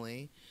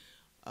family,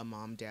 a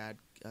mom, dad,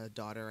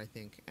 daughter, I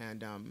think,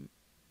 and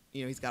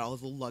he's got all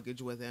his little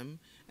luggage with him,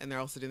 and they're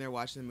all sitting there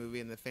watching the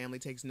movie, and the family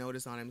takes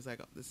notice on him. It's like,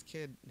 oh, this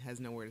kid has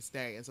nowhere to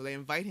stay. And so they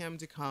invite him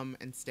to come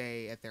and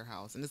stay at their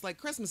house. And it's like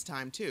Christmas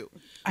time, too.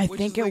 I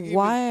think it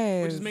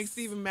was. Which makes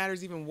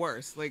matters even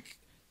worse. Like,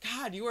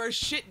 God, you are a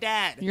shit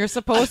dad. You're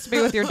supposed to be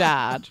with your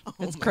dad.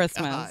 It's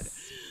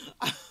Christmas.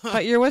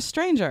 But you're with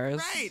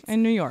strangers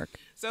in New York.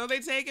 So they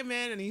take him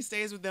in, and he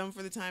stays with them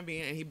for the time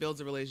being, and he builds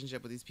a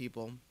relationship with these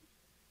people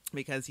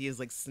because he is,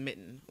 like,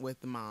 smitten with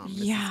the mom,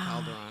 Mrs.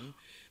 Calderon.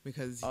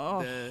 Because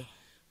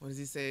what does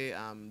he say?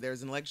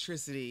 There's an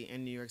electricity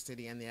in New York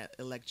City, and the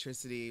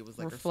electricity was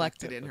like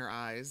reflected in her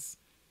eyes.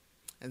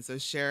 And so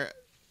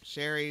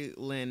Sherry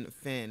Lynn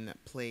Finn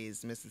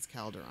plays Mrs.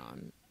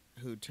 Calderon,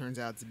 who turns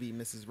out to be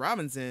Mrs.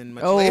 Robinson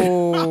much later.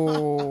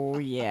 Oh,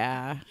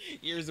 yeah.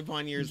 Years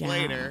upon years Yeah.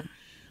 later.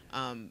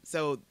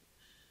 So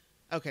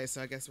I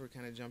guess we're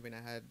kind of jumping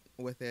ahead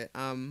with it.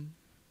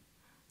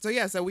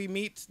 So we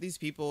meet these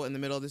people in the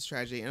middle of this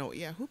tragedy. And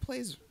who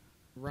plays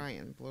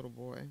Ryan, the little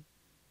boy?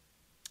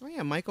 Oh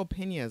yeah, Michael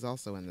Pena is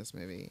also in this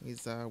movie.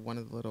 He's one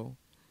of the little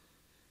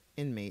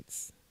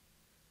inmates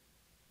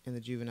in the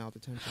juvenile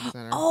detention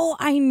center. Oh,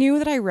 I knew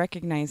that I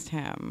recognized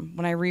him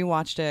when I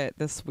rewatched it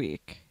this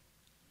week.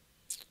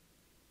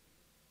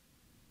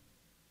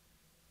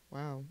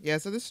 Wow. Yeah,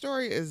 so this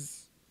story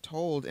is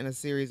told in a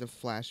series of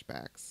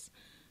flashbacks.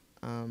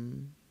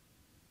 And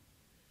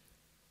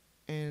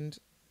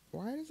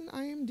why doesn't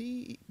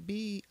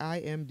IMDb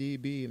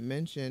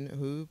mention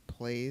who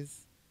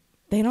plays?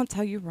 They don't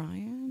tell you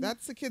Ryan?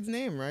 That's the kid's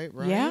name, right?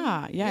 Ryan?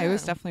 Yeah, it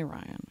was definitely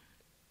Ryan.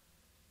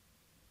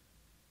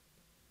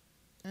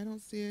 I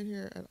don't see it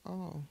here at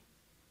all.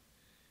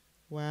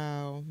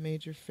 Wow,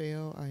 major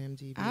fail,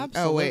 IMDb. Absolutely.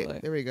 Oh,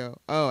 wait, there we go.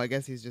 Oh, I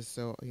guess he's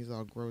all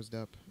grossed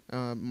up.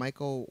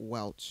 Michael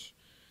Welch,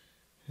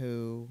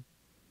 who,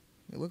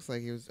 it looks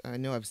like I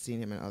know I've seen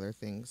him in other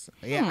things.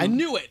 Yeah, I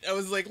knew it. I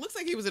was like, looks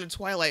like he was in a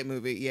Twilight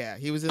movie. Yeah,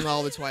 he was in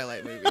all the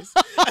Twilight movies.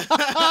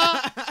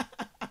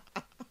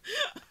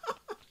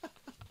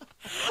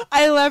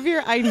 I love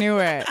I knew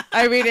it.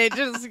 I mean,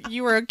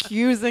 you were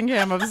accusing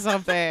him of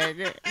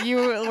something.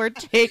 You were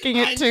taking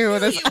it to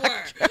the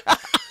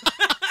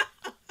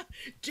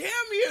Damn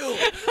you!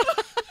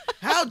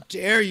 How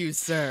dare you,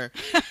 sir?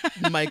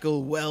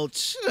 Michael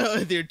Welch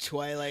with your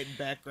Twilight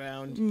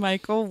background.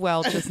 Michael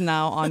Welch is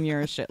now on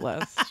your shit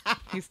list.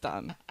 He's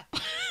done.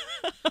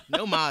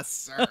 No mas,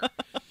 sir.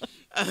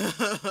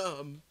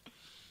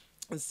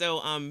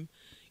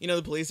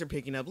 The police are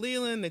picking up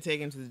Leland. They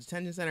take him to the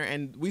detention center,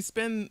 and we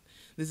spend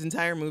this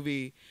entire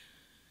movie.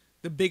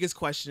 The biggest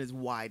question is,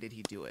 why did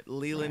he do it?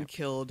 Leland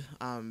killed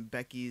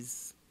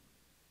Becky's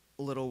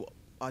little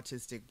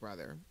autistic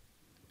brother,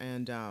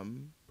 and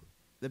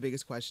the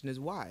biggest question is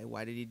why?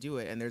 Why did he do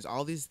it? And there's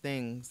all these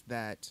things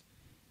that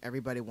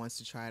everybody wants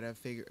to try to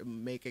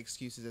make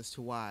excuses as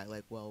to why.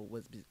 Like,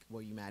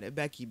 were you mad at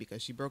Becky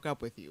because she broke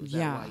up with you? Is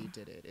that why you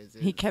did it?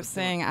 He kept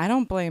saying, "I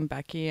don't blame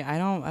Becky. I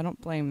don't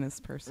blame this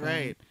person."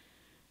 Right.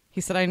 He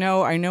said, I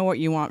know what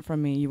you want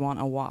from me. You want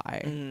a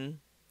why. Mm-hmm.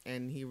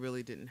 And he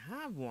really didn't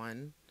have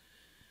one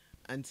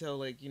until,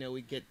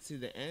 we get to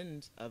the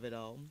end of it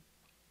all.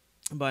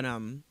 But, I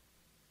don't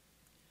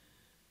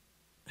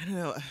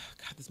know.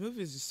 God, this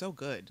movie is just so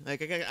good.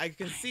 Like, I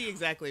can see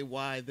exactly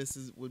why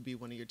this would be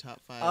one of your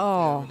top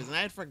 5 movies. And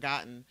I had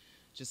forgotten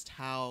just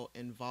how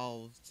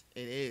involved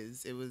it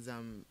is. It was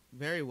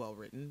very well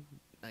written,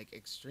 like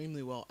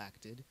extremely well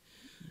acted.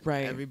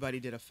 Right. Everybody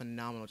did a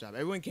phenomenal job.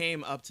 Everyone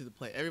came up to the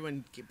plate.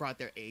 Everyone brought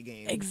their A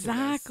game.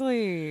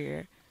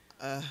 Exactly.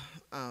 I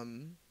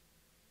don't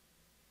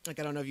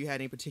know if you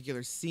had any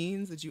particular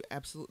scenes that you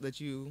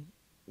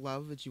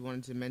love that you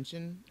wanted to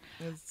mention.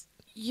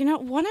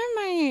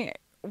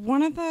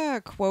 One of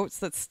the quotes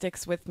that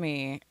sticks with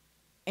me,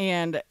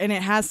 and it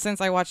has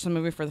since I watched the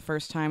movie for the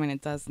first time, and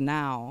it does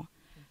now,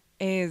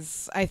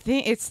 is I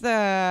think it's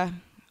the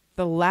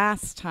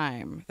last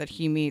time that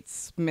he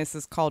meets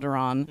Mrs.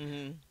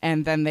 Calderon,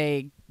 and then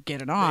they get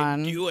it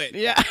on. They do it.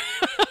 Yeah.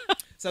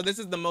 So this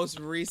is the most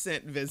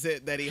recent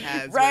visit that he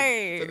has.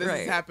 Right. So this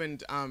has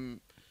happened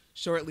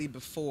shortly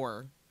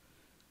before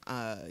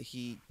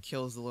he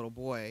kills the little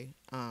boy.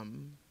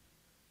 And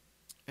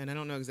I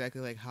don't know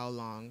exactly how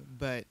long,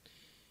 but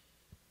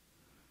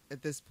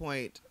at this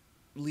point,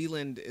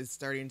 Leland is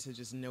starting to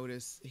just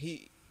notice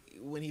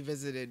when he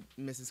visited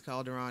Mrs.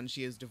 Calderon,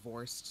 she is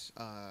divorced.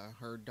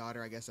 Her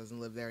daughter, I guess, doesn't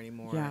live there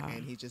anymore. Yeah.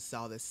 And he just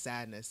saw this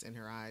sadness in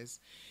her eyes.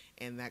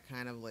 And that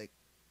kind of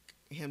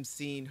him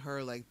seeing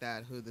her like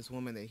that, this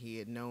woman that he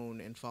had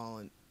known and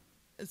fallen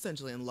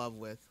essentially in love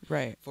with.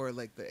 Right. For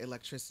the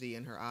electricity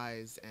in her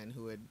eyes, and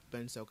who had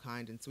been so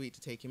kind and sweet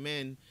to take him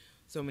in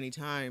so many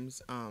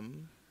times.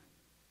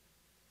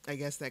 I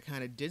guess that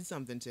kind of did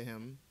something to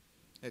him.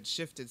 It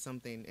shifted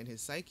something in his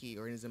psyche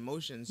or in his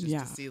emotions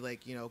just to see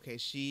okay,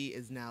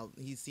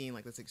 he's seeing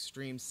this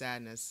extreme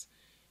sadness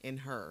in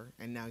her,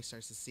 and now he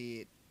starts to see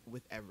it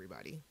with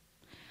everybody.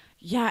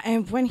 Yeah,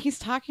 and when he's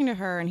talking to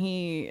her and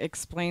he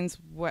explains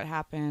what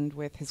happened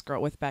with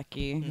with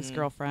Becky, his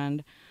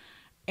girlfriend,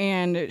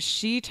 and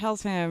she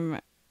tells him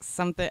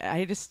something,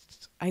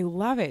 I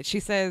love it. She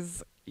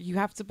says, "You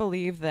have to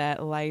believe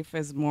that life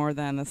is more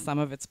than the sum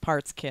of its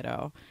parts,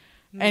 kiddo."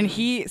 And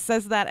he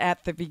says that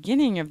at the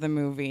beginning of the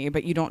movie,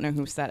 but you don't know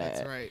who said it.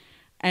 That's right.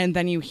 And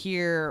then you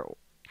hear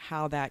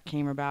how that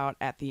came about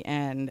at the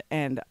end.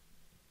 And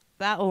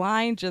that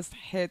line just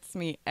hits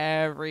me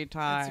every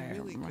time. That's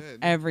really good.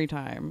 Every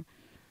time.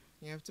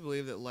 You have to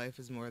believe that life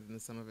is more than the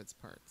sum of its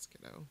parts,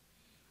 kiddo.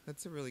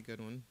 That's a really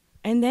good one.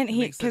 And then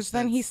he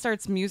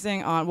starts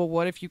musing on, well,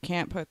 what if you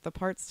can't put the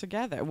parts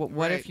together?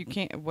 What if you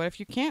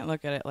can't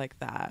look at it like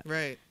that?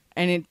 Right.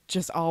 and it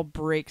just all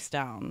breaks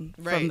down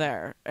Right. from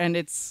there, and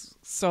it's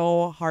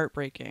so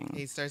heartbreaking.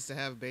 He starts to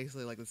have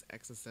basically like this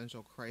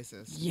existential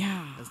crisis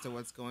Yeah. as to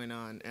what's going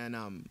on.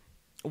 And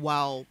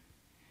while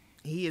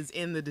he is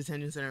in the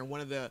detention center,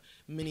 one of the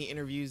many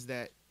interviews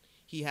that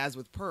he has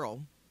with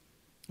Pearl,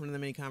 one of the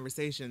many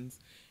conversations,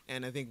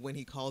 and I think when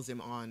he calls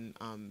him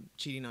on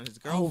cheating on his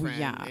girlfriend,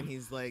 yeah. and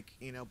he's like,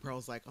 you know,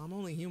 Pearl's like, I'm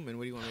only human,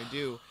 what do you want me to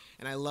do?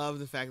 And I love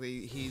the fact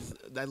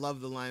that I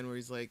love the line where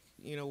he's like,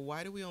 you know,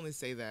 why do we only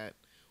say that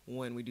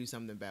when we do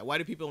something bad? Why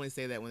do people only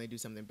say that when they do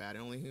something bad?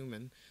 Only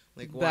human.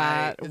 Like,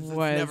 why? It's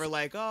never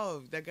like,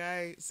 oh, that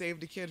guy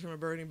saved a kid from a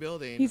burning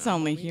building. He's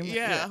only human.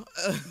 Yeah.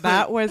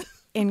 That was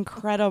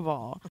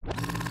incredible.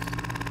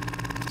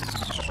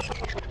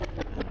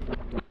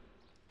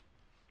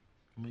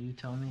 Will you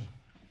tell me?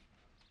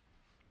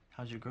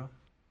 How's your girl?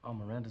 Oh,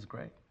 Miranda's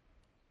great.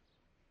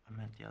 I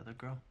meant the other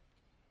girl.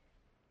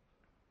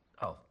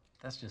 Oh,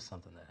 that's just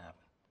something that happened.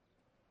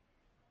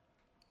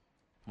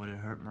 Would it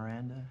hurt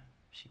Miranda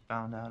if she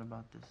found out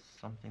about this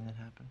something that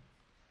happened?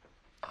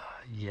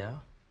 Yeah.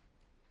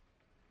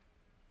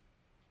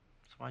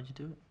 So why'd you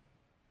do it?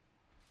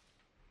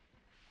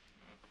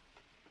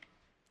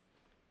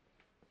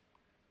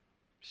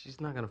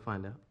 She's not gonna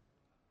find out.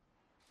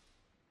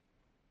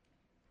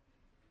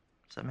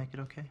 Does that make it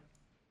okay?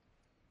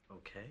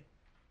 Okay.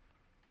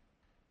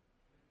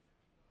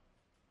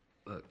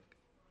 Look,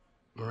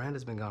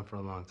 Miranda's been gone for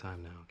a long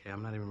time now, okay?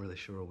 I'm not even really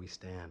sure where we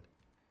stand.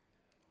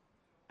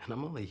 And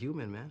I'm only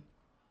human, man.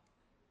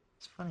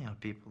 It's funny how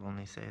people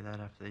only say that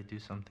after they do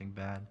something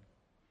bad.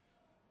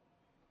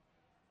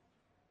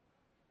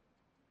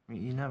 I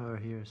mean, you never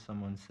hear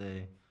someone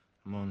say,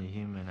 I'm only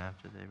human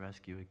after they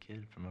rescue a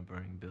kid from a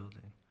burning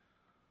building.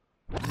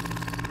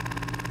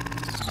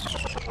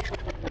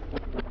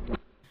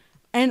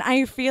 And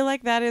I feel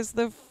like that is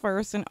the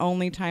first and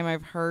only time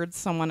I've heard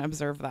someone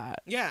observe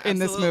that. Yeah, in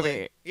this absolutely.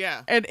 movie.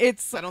 Yeah. And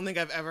it's I don't think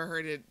I've ever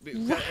heard it.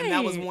 Right. And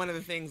that was one of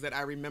the things that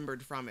I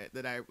remembered from it,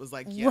 that I was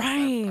like, yes,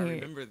 Right. I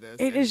remember this.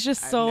 It and is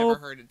just I've so- never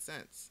heard it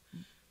since.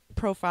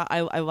 profile.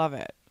 I love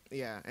it.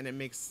 Yeah, and it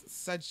makes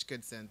such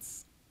good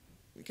sense.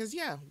 Because,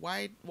 yeah,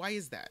 why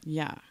is that?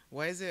 Yeah.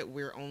 Why is it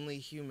we're only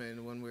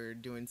human when we're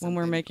doing something?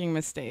 When we're making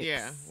mistakes.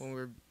 Yeah, when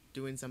we're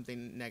doing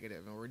something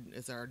negative and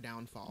it's our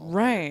downfall.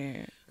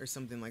 Right. Or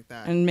something like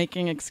that. And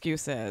making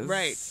excuses.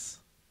 Right.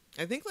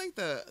 I think like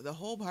the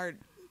whole part,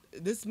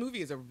 this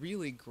movie is a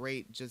really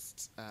great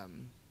just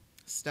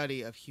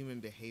study of human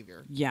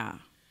behavior. Yeah.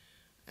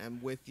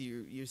 And with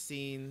you're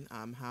seeing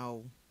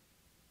how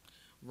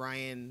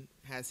Ryan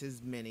has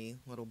his mini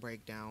little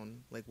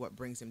breakdown, like what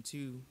brings him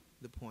to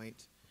the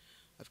point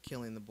of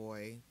killing the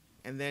boy.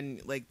 And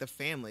then like the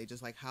family,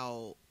 just like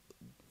how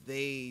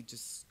they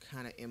just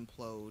kind of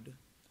implode.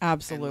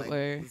 Absolutely.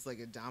 And, like, it's like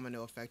a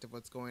domino effect of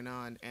what's going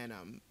on. And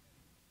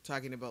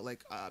talking about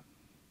like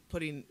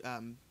putting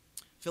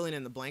filling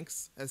in the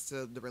blanks as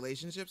to the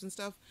relationships and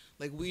stuff.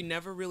 Like we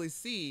never really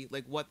see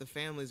like what the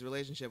family's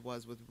relationship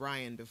was with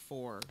Ryan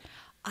before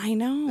I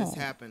know. this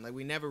happened. Like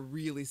we never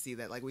really see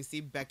that. Like we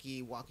see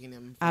Becky walking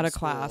him from Out of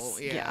school. class.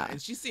 Yeah.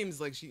 And she seems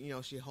like she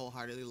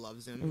wholeheartedly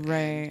loves him.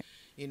 Right.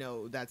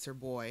 And, that's her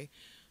boy.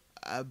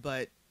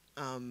 But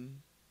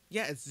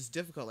yeah, it's just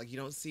difficult. Like you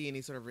don't see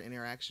any sort of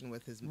interaction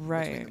with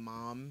between the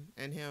mom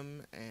and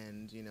him,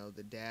 and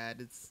the dad.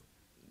 It's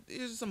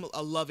just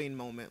a loving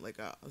moment, like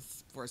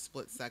for a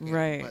split second.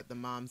 Right. But the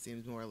mom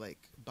seems more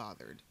like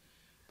bothered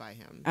by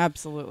him.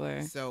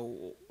 Absolutely.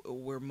 So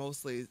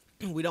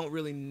we don't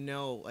really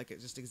know like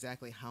just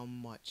exactly how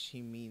much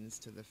he means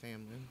to the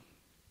family.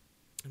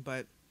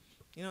 But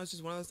it's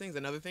just one of those things.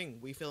 Another thing,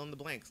 we fill in the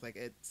blanks. Like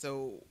it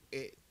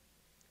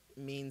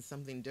means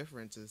something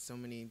different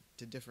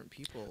to different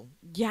people.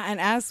 Yeah,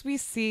 and as we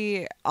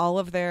see all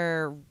of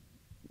their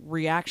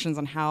reactions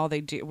on how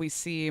they do, we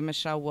see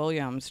Michelle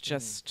Williams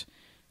just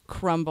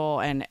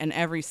crumble, and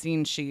every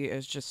scene she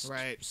is just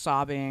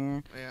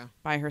sobbing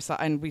by herself,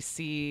 and we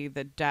see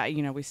the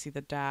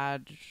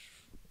dad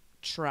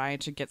try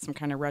to get some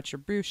kind of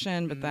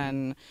retribution, but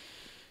then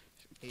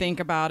think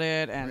about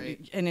it,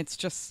 and it's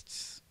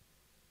just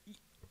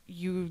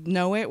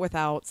it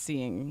without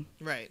seeing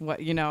what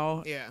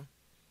Yeah.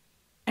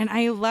 And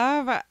I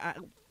love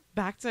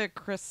back to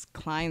Chris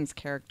Klein's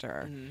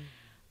character.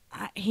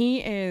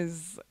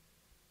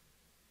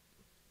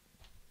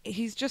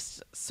 He's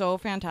just so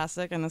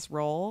fantastic in this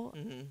role.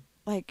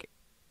 Like,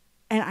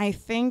 and I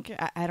think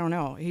I don't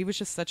know, he was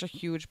just such a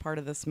huge part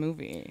of this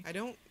movie.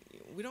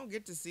 We don't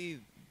get to see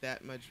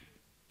that much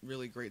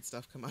really great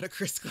stuff come out of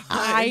Chris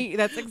Klein.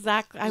 That's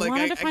exactly. I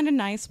wanted to find a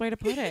nice way to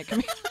put it.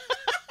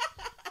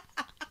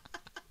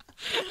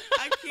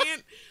 I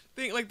can't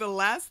think, like the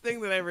last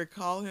thing that I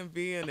recall him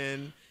being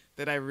in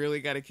that I really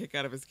got a kick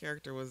out of his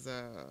character was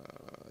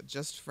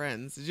Just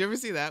Friends. Did you ever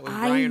see that with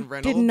Ryan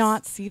Reynolds? I did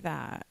not see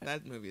that.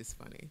 That movie is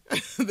funny.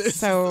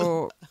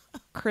 So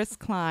Chris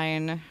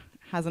Klein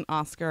has an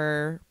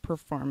Oscar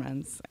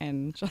performance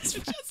in Just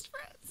Friends. Just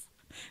Friends.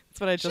 That's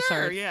what I just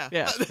heard. Yeah.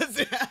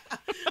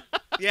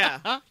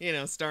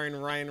 Yeah. Starring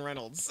Ryan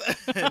Reynolds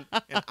and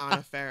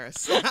Anna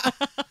Faris.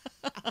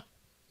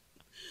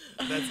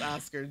 That's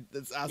Oscar.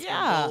 That's Oscar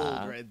Yeah.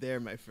 gold right there,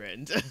 my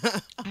friend.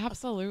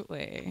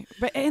 Absolutely.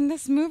 But in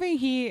this movie,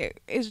 he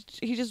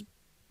just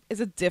is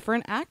a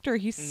different actor.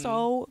 He's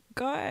so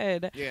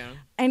good. Yeah.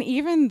 And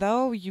even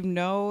though you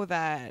know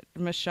that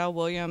Michelle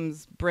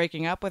Williams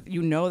breaking up with,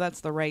 you know that's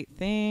the right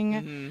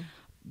thing,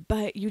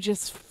 but you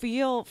just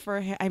feel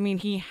for him. I mean,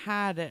 he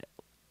had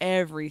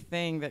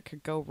everything that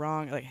could go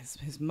wrong. Like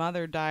his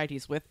mother died.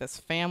 He's with this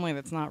family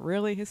that's not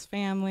really his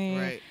family.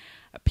 Right.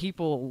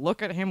 People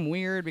look at him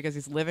weird because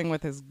he's living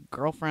with his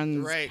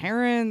girlfriend's Right.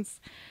 parents.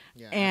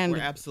 Yeah, And we're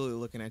absolutely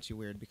looking at you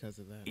weird because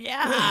of that.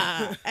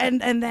 yeah.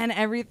 and then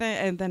everything,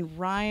 and then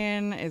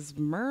Ryan is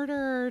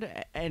murdered,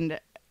 and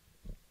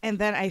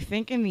then I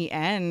think in the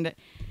end,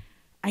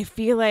 I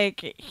feel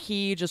like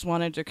he just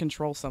wanted to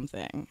control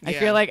something. I Yeah.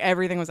 feel like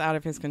everything was out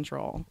of his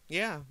control.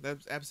 Yeah,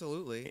 that's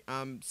absolutely.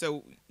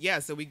 So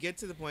we get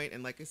to the point,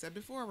 and like I said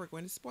before, we're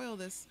going to spoil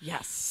this.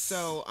 Yes.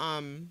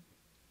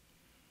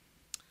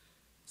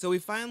 So we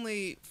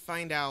finally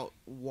find out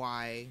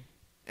why,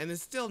 and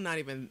it's still not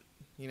even,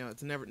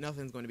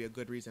 nothing's going to be a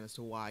good reason as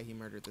to why he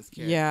murdered this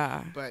kid.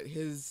 Yeah. But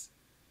his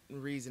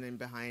reasoning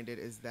behind it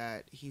is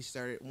that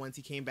once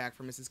he came back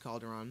from Mrs.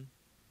 Calderon,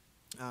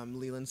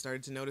 Leland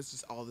started to notice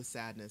just all the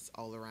sadness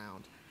all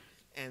around,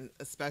 and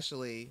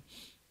especially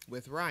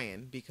with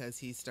Ryan, because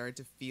he started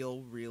to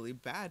feel really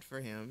bad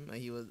for him.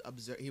 He was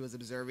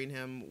observing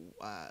him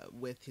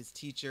with his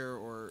teacher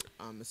or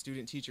a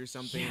student teacher or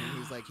something. Yeah. He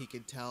was like, he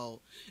could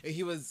tell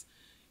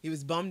he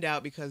was bummed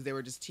out because they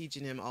were just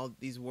teaching him all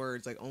these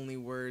words, like only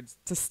words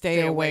To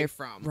stay away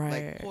from, right.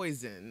 like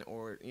poison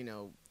or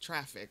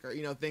traffic or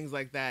things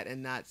like that,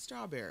 and not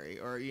strawberry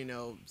or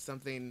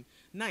something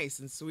nice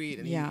and sweet.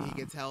 And Yeah. he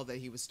could tell that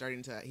he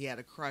had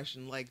a crush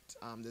and liked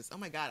this. Oh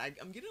my God,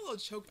 I'm getting a little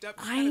choked up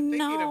just I kind of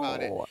know. thinking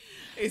about it.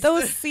 It's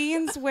Those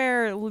scenes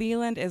where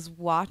Leland is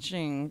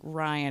watching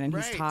Ryan and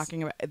he's Right.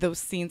 talking about, those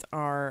scenes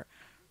are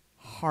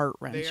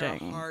heart-wrenching. They are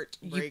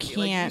heartbreaking. You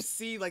Like, you can't.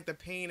 see like the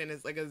pain, and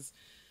it's like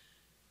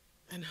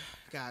and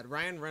God,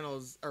 Ryan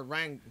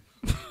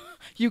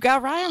You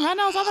got Ryan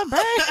Reynolds on the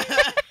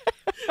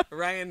brain.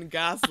 Ryan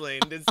Gosling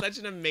did such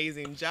an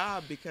amazing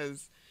job,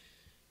 because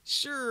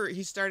sure,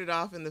 he started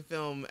off in the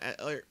film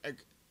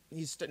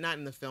not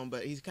in the film,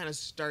 but he kind of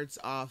starts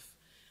off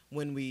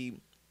in the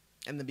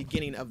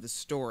beginning of the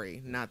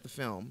story, not the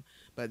film,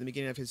 but at the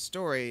beginning of his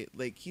story,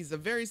 like he's a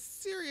very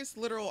serious,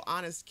 literal,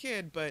 honest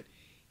kid, but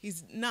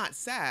he's not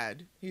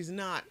sad. He's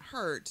not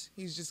hurt.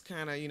 He's just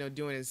kind of,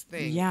 doing his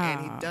thing. Yeah.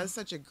 And he does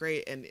such a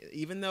great, and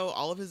even though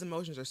all of his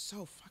emotions are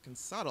so fucking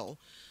subtle,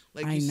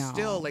 like I you know.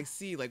 still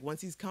see, like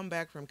once he's come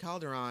back from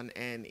Calderon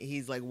and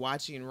he's like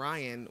watching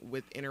Ryan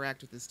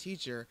interact with his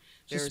teacher,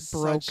 there's Just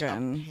such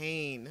broken. a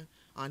pain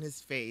on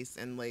his face,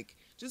 and like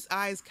just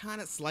eyes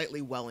kind of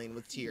slightly welling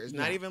with tears.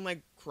 Not Yeah. even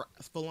like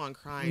full on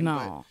crying,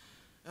 No.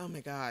 but oh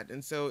my God.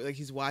 And so like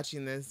he's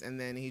watching this, and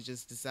then he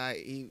just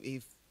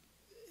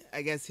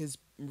I guess his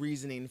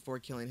reasoning for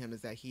killing him is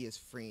that he is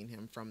freeing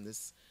him from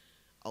this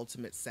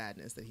ultimate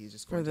sadness that he's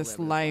just going For to this live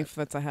in his life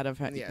that's ahead of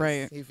him. Yes,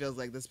 Right. he feels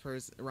like this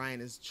person,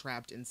 Ryan, is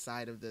trapped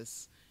inside of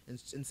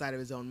inside of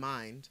his own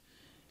mind,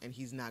 and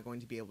he's not going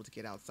to be able to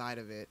get outside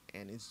of it,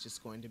 and it's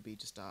just going to be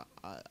just a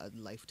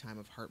lifetime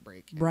of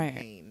heartbreak and Right.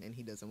 pain, and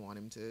he doesn't want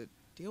him to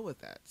deal with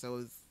that. So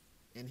it's,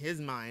 in his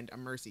mind, a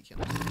mercy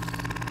killing. That's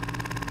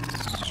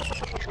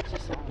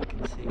all I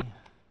can see.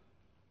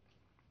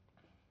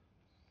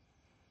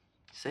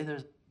 Say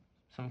there's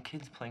some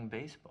kids playing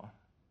baseball.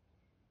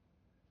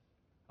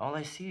 All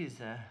I see is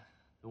the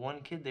one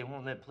kid they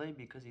won't let play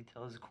because he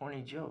tells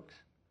corny jokes.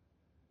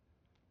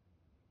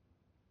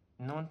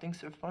 No one thinks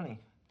they're funny.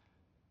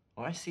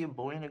 Or I see a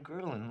boy and a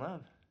girl in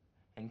love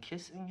and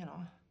kissing and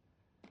all.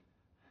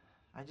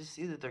 I just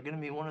see that they're gonna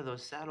be one of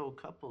those sad old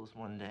couples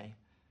one day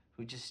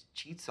who just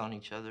cheats on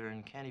each other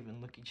and can't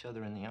even look each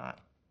other in the eye.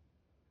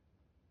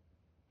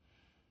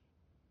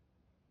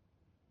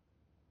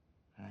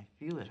 And I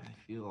feel it. I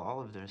feel all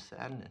of their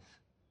sadness.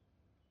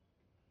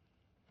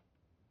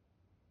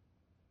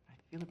 I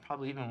feel it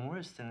probably even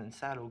worse than that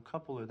sad old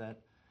couple or that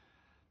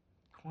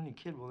corny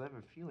kid will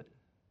ever feel it.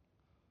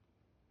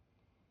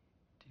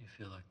 Do you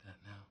feel like that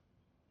now?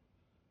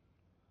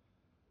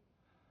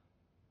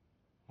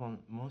 Well,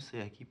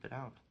 mostly I keep it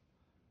out.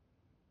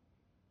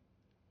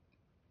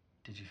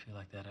 Did you feel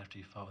like that after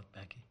you fought with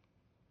Becky?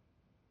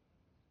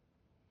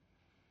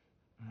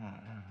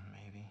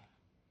 Maybe.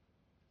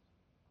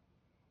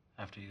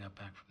 After you got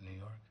back from New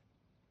York?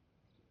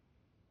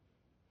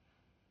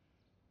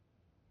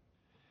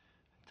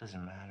 It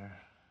doesn't matter.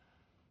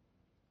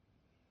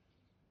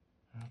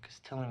 Because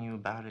telling you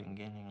about it and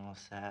getting all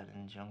sad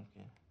and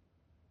junky,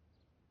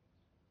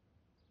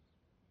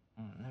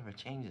 it never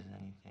changes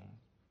anything.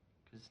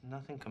 Because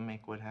nothing can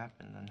make what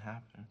happened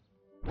unhappen.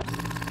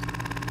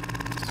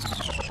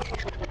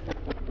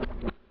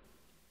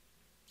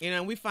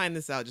 We find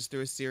this out just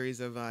through a series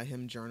of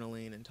him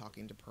journaling and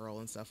talking to Pearl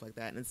and stuff like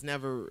that. And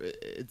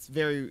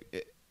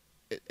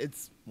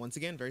it's once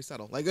again very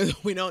subtle. Like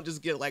we don't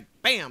just get like,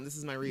 bam, this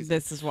is my reason.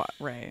 This is what,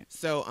 right.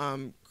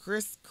 So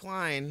Chris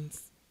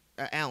Klein's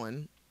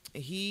Alan,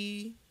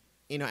 he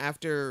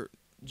after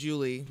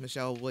Julie,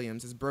 Michelle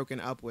Williams, has broken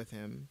up with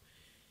him,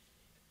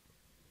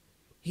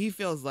 he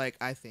feels like,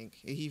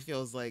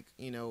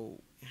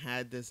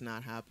 had this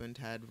not happened,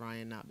 had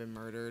Ryan not been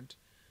murdered,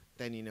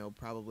 then,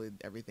 probably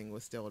everything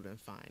would still have been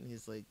fine.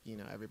 He's like,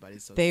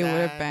 everybody's so They sad.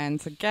 would have been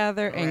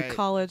together in Right.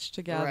 college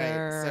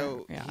together. Right.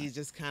 So yeah. he's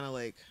just kind of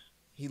like,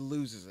 he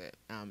loses it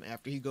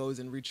after he goes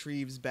and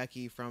retrieves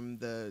Becky from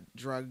the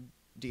drug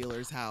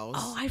dealer's house.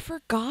 Oh, I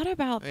forgot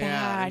about that.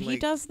 Yeah, and, he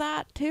does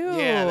that too.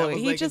 Yeah, that was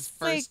he like just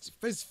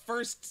his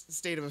first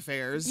state of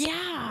affairs.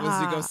 Yeah.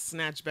 Was to go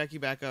snatch Becky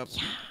back up.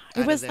 Yeah.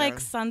 out It was of like there.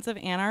 Sons of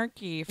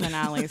Anarchy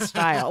finale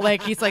style.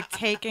 Like he's like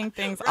taking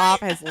things off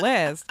his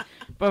list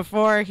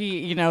before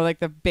he, like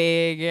the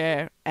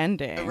big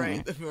ending.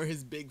 Right, for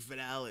his big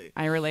finale.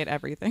 I relate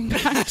everything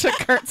back to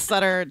Kurt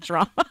Sutter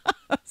dramas.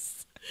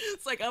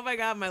 It's like, oh my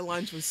God, my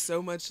lunch was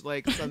so much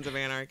like Sons of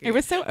Anarchy. It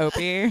was so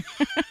opie.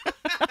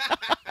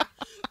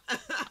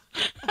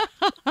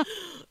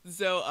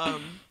 So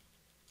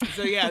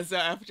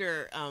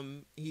after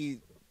he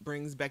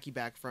brings Becky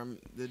back from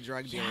the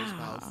drug dealer's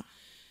house,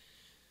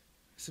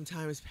 some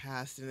time has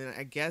passed, and then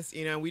I guess,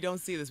 we don't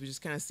see this, we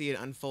just kind of see it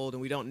unfold,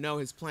 and we don't know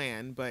his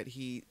plan, but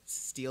he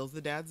steals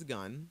the dad's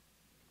gun,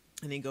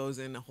 and he goes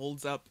and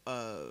holds up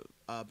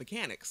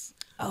mechanics.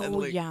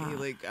 Oh, and, yeah.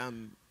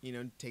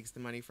 He takes the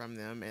money from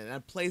them, and a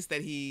place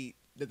that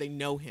they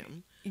know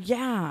him.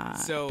 Yeah.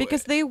 So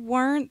because they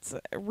weren't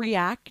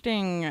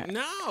reacting.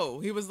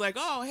 No, he was like,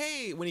 "Oh,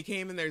 hey!" When he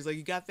came in there, he's like,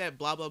 "You got that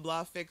blah blah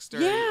blah fixed, or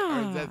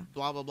that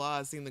blah blah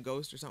blah, seen the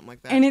ghost or something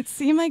like that." And it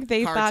seemed like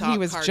they thought he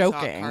was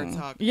joking. Car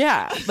talk.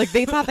 Yeah, like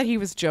they thought that he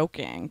was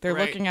joking. They're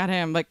Right. looking at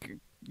him like,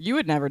 "You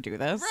would never do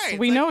this. Right?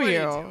 We it's know like, you."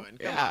 What are you doing?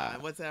 Come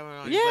on, what's happening?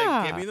 On? He's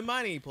like, "Give me the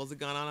money." He pulls a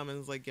gun on him and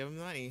is like, "Give him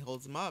the money." He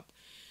holds him up,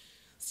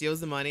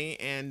 steals the money,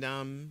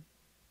 and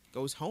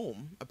goes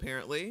home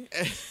apparently.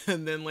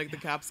 And then the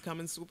cops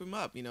come and swoop him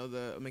up.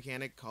 The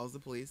mechanic calls the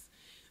police.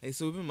 They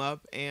swoop him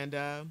up, and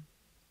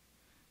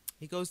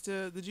he goes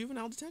to the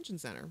juvenile detention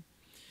center.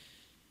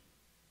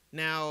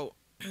 Now,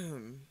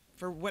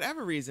 for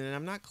whatever reason, and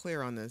I'm not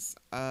clear on this,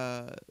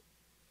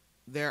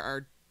 there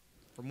are,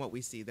 from what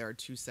we see, there are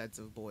two sets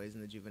of boys in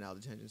the juvenile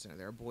detention center.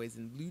 There are boys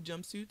in blue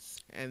jumpsuits,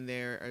 and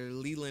there are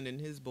Leland and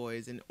his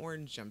boys in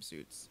orange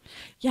jumpsuits.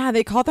 Yeah,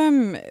 they call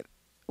them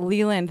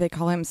Leland. They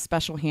call him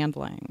special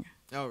handling.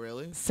 Oh,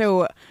 really?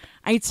 So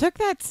I took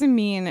that to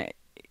mean,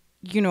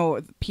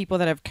 people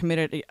that have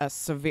committed a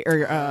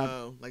severe,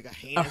 like a a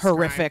heinous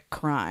horrific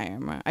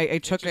crime. I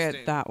took it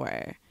Interesting. that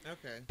way.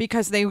 Okay.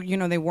 Because they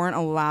weren't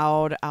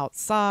allowed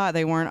outside.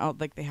 They weren't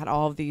they had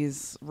all of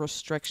these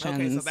restrictions.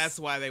 Okay, so that's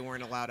why they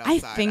weren't allowed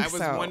outside. I think I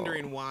was so.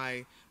 wondering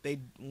why they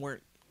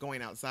weren't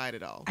going outside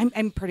at all.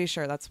 I'm pretty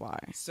sure that's why.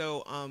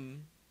 So,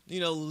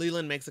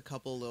 Leland makes a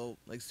couple little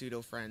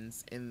pseudo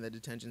friends in the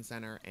detention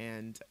center,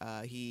 and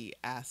he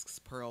asks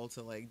Pearl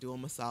to do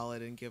him a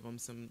solid and give him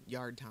some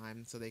yard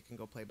time so they can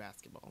go play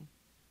basketball.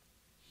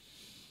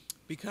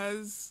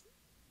 Because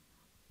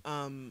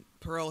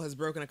Pearl has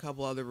broken a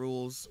couple other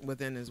rules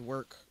within his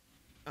work,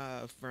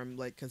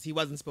 because he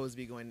wasn't supposed to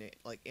be going to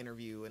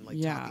interview and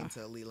talking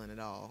to Leland at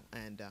all,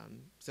 and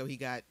so he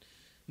got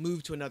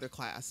moved to another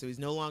class. So he's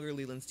no longer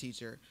Leland's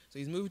teacher. So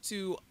he's moved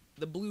to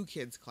the blue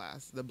kids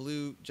class, the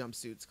blue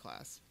jumpsuits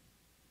class.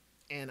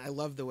 And I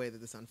love the way that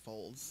this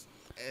unfolds.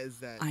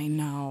 I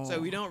know. So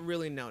we don't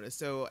really notice.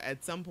 So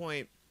at some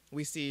point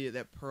we see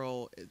that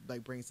Pearl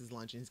brings his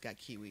lunch, and he's got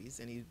kiwis,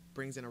 and he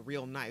brings in a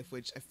real knife,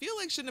 which I feel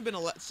like shouldn't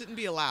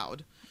be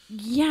allowed.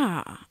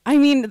 Yeah, I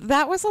mean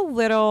that was a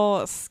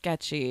little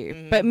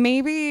sketchy, but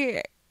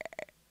maybe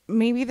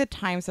the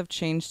times have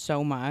changed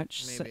so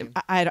much. Maybe.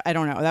 I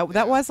don't know.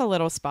 That was a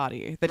little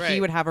spotty that he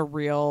Right. would have a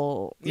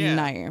real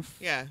knife.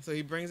 Yeah, so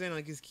he brings in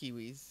his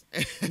kiwis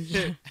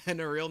and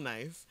a real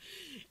knife,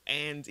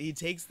 and he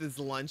takes this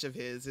lunch of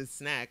his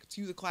snack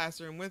to the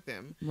classroom with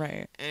him.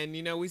 Right. And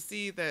we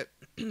see that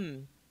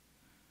and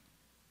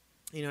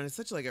it's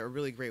such a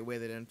really great way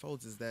that it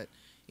unfolds is that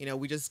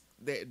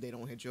they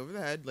don't hit you over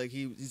the head.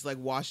 He's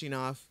washing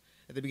off.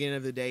 At the beginning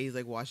of the day, he's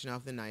washing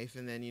off the knife,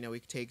 and then we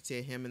take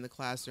to him in the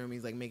classroom.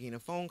 He's making a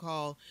phone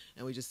call,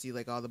 and we just see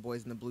all the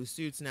boys in the blue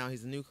suits. Now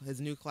his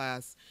new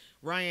class.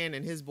 Ryan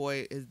and his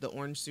boy, the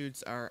orange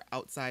suits, are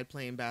outside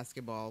playing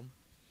basketball.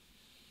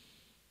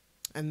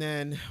 And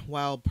then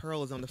while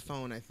Pearl is on the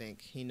phone, I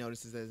think he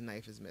notices that his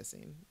knife is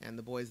missing, and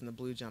the boys in the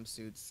blue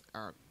jumpsuits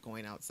are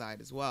going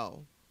outside as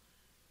well.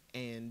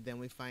 And then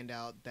we find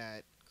out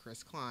that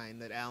Chris Klein,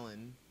 that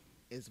Alan,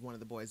 is one of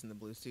the boys in the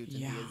blue suits,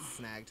 and he has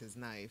snagged his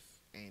knife.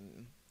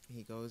 And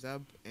he goes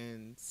up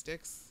and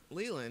sticks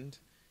Leland,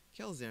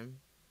 kills him.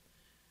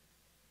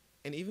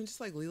 And even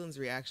just Leland's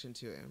reaction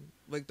to him,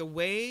 the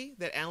way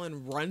that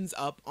Alan runs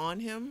up on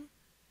him,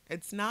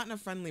 it's not in a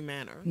friendly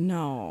manner.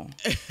 No.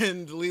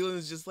 And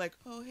Leland's just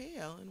 "Oh, hey,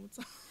 Alan, what's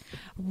up?"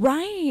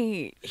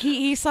 Right.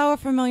 He saw a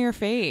familiar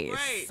face.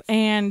 Right.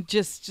 And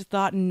just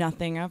thought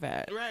nothing of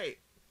it. Right.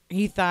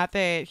 He thought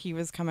that he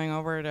was coming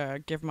over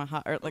to give him a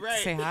hug or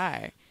say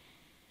hi.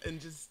 And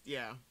just,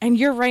 yeah. And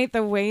you're right.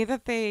 The way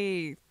that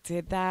they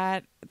did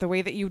that, the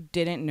way that you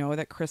didn't know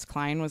that Chris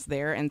Klein was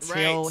there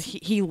until Right.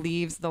 he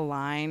leaves the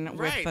line with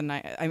Right. the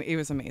night. I mean, it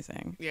was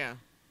amazing. Yeah.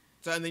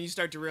 So, and then you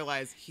start to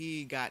realize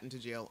he got into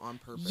jail on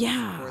purpose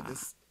Yeah.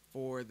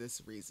 for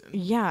this reason.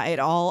 Yeah, it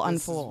all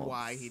This unfolds. is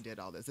why he did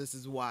all this. This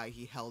is why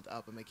he held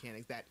up a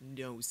mechanic that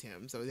knows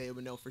him, so they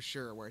would know for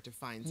sure where to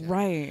find him.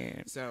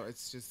 Right. So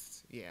it's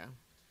just, yeah.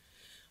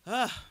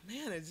 Oh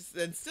man, it just,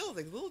 and still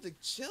like little like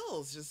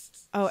chills.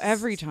 Just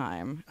Every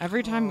time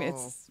Oh.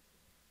 it's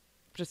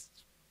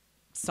just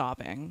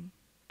sobbing.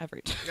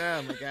 Every time.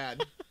 Oh my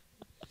god.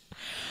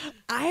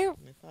 I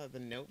thought The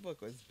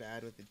Notebook was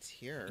bad with the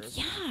tears.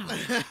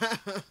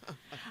 Yeah.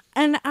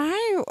 And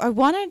I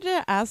wanted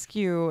to ask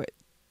you,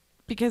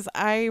 because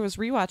I was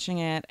rewatching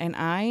it and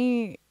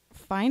I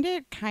find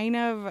it kind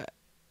of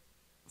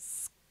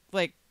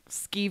like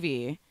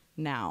skeevy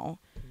now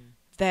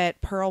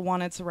that Pearl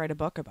wanted to write a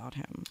book about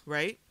him.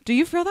 Right? Do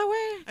you feel that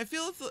way? I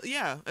feel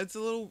it's a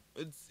little,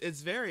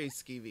 it's very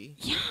skeevy.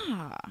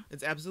 Yeah.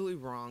 It's absolutely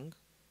wrong,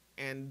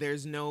 and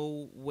there's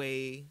no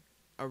way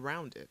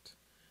around it,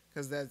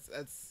 because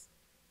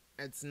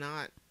it's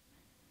not.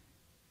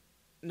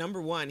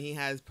 Number one, he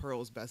has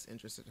Pearl's best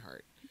interest at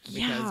heart.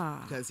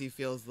 Because he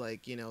feels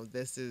like,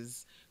 this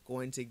is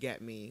going to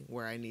get me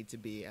where I need to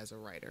be as a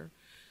writer.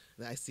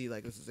 I see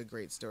like this is a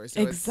great story.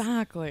 So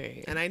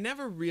Exactly. And I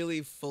never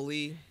really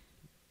fully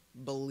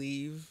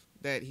believe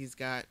that he's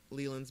got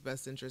Leland's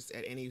best interest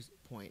at any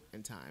point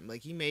in time.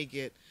 Like, he may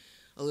get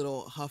a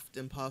little huffed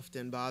and puffed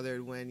and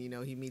bothered when,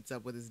 he meets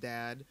up with his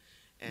dad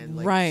and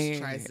like Right.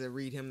 tries to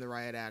read him the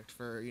riot act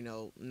for,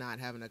 not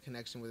having a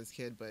connection with his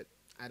kid, but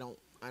I don't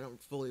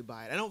fully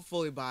buy it. I don't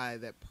fully buy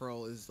that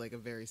Pearl is like a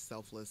very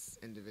selfless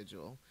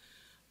individual.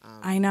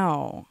 I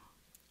know.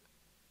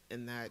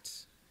 And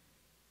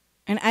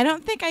I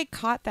don't think I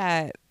caught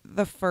that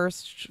the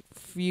first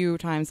few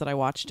times that I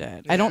watched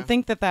it. Yeah. I don't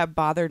think that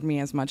bothered me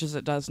as much as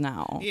it does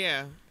now.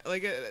 Yeah,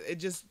 like it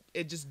just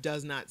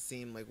does not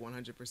seem like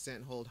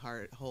 100%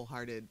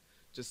 wholehearted.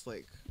 Just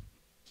like,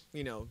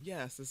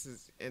 yes, this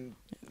is, and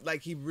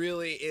like he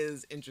really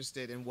is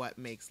interested in what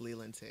makes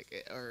Leland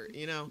tick, or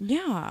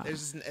Yeah.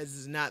 there's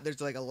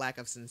like a lack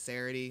of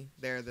sincerity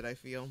there that I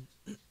feel.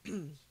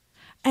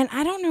 And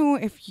I don't know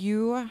if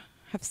you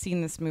have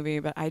seen this movie,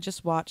 but I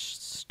just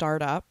watched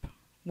Startup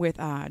with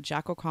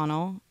Jack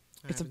O'Connell.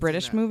 It's a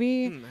British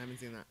movie I haven't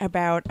seen that.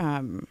 about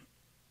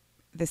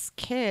this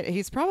kid.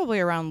 He's probably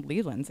around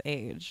Leland's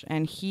age,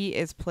 and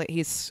he's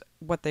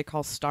what they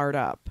call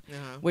startup,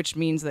 which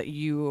means that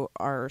you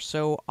are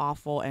so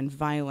awful and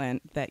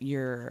violent that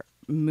you're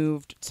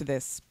moved to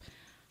this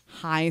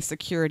high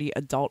security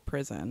adult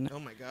prison. Oh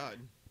my god.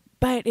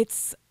 But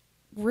it's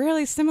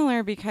really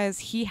similar because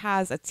he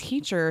has a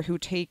teacher who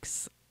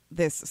takes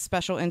this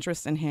special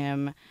interest in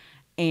him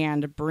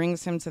and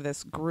brings him to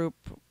this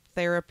group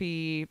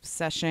therapy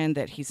session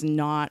that he's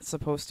not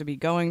supposed to be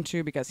going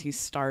to because he's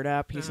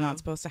startup. He's not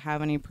supposed to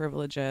have any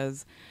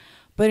privileges.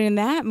 But in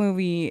that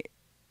movie,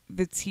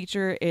 the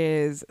teacher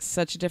is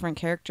such a different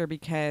character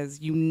because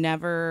you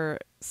never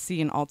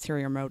see an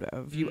ulterior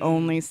motive. You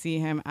only see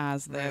him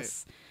as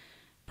this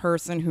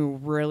person who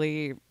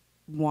really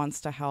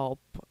wants to help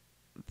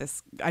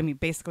this,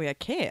 basically a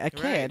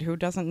kid who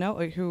doesn't know,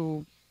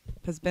 who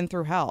has been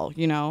through hell,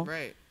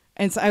 Right.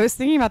 And so I was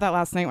thinking about that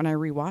last night when I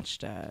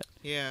rewatched it.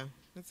 Yeah,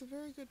 that's a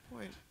very good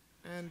point.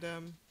 And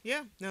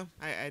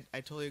I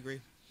totally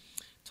agree.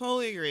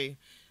 Totally agree.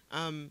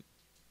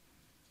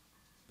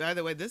 By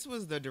the way, this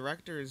was the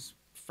director's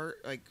first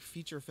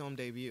feature film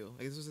debut.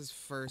 Like, this was his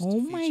first. Oh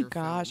my feature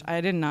gosh, film.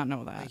 I did not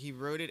know that. Like, he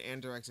wrote it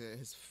and directed it.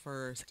 His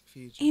first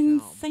feature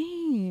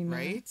Insane, film.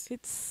 Right?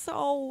 It's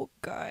so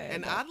good.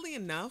 And oddly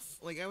enough,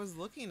 like, I was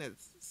looking at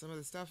some of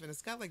the stuff, and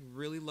it's got like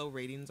really low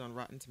ratings on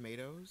Rotten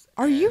Tomatoes.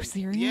 Are you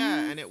serious?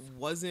 Yeah, and it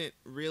wasn't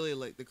really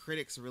like, the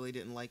critics really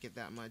didn't like it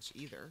that much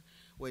either,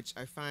 which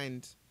I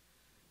find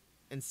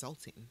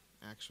insulting.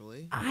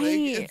 Actually,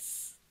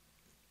 it's.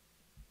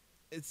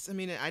 I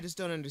mean, I just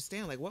don't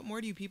understand. Like, what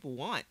more do you people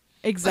want?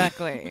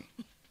 Exactly.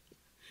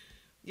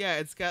 Yeah,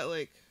 it's got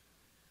like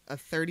a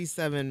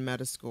 37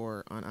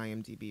 Metascore on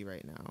IMDb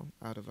right now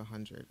out of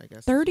 100, I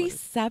guess.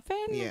 37?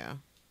 Yeah.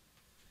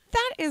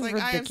 That is like,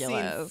 ridiculous.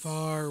 I have seen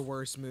far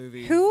worse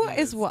movies. Who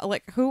is what?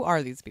 Like, who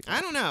are these people?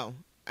 I don't know.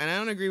 And I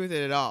don't agree with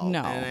it at all.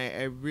 No. And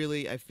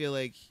I feel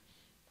like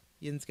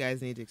you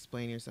guys need to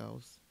explain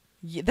yourselves.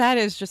 Yeah, that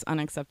is just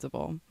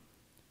unacceptable.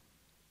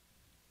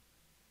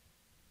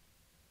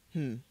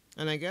 And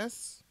I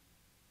guess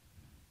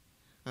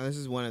this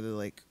is one of the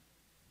like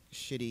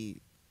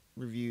shitty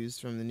reviews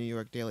from the New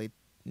York Daily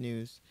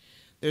News.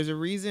 There's a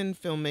reason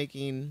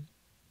filmmaking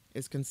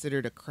is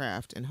considered a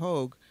craft, and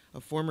Hogue, a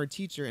former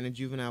teacher in a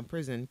juvenile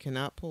prison,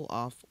 cannot pull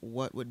off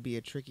what would be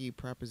a tricky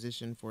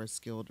proposition for a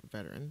skilled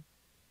veteran.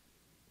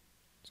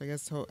 So I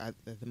guess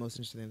the most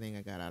interesting thing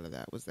I got out of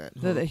that was that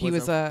he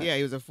was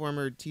a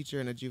former teacher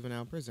in a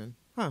juvenile prison.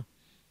 Huh.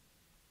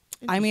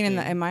 I mean,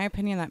 in my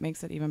opinion, that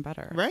makes it even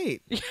better.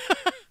 Right.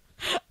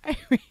 I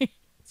mean,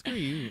 screw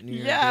you, New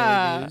York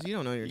yeah. Daily News. You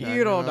don't know what you're talking about.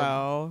 You don't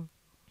know.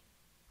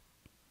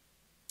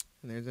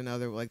 And there's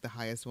another, like the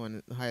highest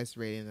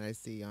rating that I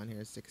see on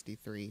here is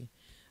 63.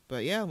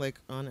 But yeah, like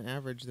on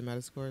average, the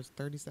Metascore is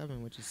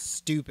 37, which is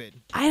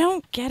stupid. I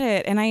don't get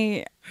it. And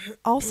I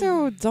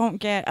also don't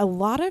get, a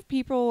lot of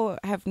people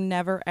have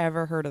never,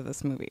 ever heard of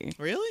this movie.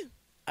 Really?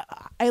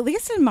 At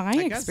least in my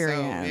I guess so,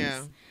 experience.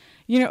 yeah.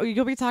 You know,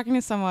 you'll be talking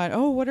to someone,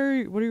 oh, what are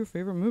your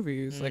favorite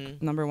movies?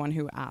 Like, number one,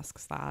 who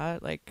asks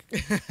that? Like,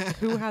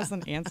 who has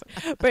an answer?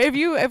 But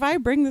if I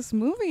bring this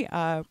movie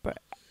up, like,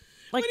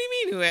 what do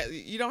you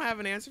mean? You don't have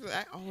an answer for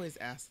that? I always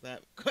ask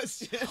that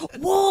question.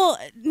 Well,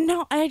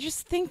 no, I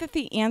just think that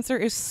the answer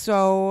is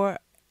so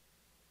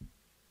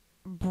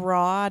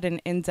broad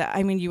and in-depth.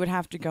 I mean, you would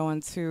have to go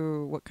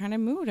into what kind of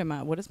mood am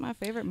I? What is my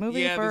favorite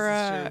movie Yeah, for?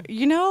 this is true.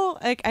 You know,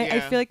 like I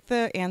Yeah. feel like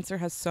the answer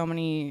has so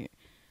many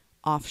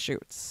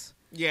offshoots.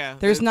 Yeah.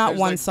 There's not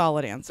one like,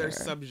 solid answer. There's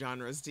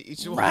subgenres to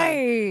each one. Right.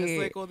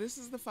 It's like, well, this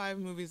is the 5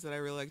 movies that I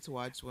really like to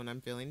watch when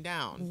I'm feeling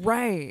down.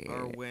 Right.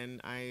 Or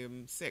when I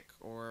am sick,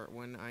 or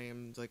when I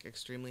am like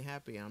extremely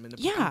happy. I'm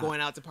Yeah. I'm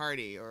going out to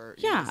party, or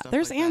Yeah, stuff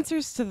there's like that.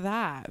 answers to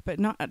that, but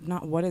not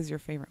what is your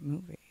favorite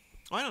movie?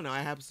 Oh, I don't know. I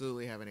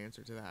absolutely have an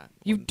answer to that.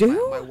 You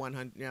do? My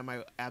 100. Yeah,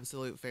 my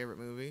absolute favorite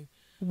movie.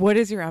 What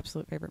is your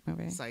absolute favorite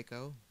movie?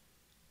 Psycho.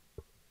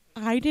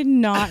 I did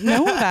not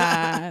know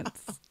that.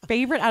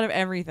 Favorite out of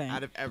everything.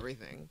 Out of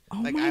everything. Oh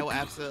like my I will God.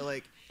 absolutely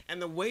like.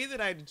 And the way that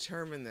I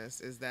determine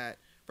this is that,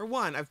 for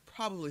one, I've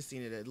probably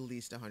seen it at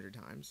least 100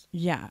 times.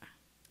 Yeah.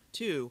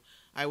 2,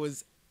 I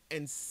was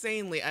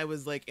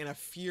like in a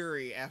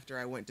fury after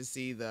I went to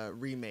see the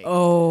remake.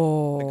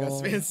 Oh. The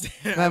Gus Van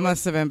Sant. That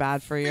must have been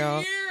bad for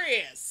you.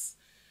 Furious.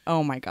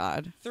 Oh my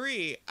God.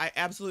 3, I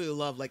absolutely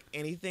love like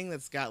anything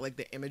that's got like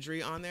the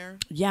imagery on there.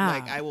 Yeah.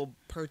 Like I will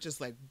purchase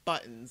like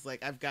buttons.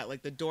 Like I've got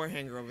like the door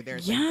hanger over there.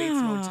 It's like Yeah.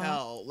 Bates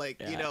Motel. Like,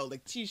 Yeah. you know,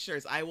 like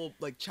t-shirts. I will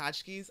like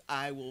tchotchkes.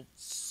 I will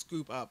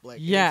scoop up like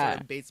Yeah. any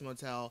sort of Bates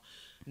Motel,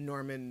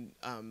 Norman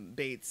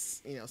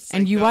Bates, you know,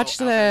 And you Psycho, watched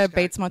the Alfred Hitchcock.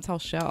 Bates Motel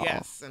show.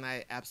 Yes, and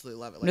I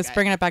absolutely love it. I'm just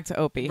bringing it back to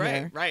Opie right,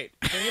 here. right.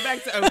 Bring it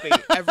back to Opie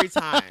every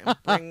time.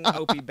 Bring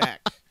Opie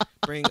back.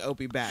 Bring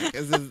Opie back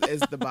is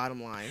the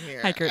bottom line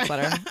here. Hi, Kurt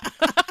Sutter.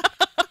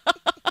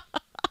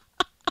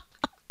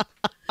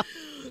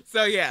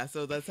 So yeah,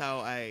 so that's how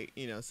I,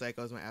 you know,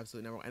 Psycho is my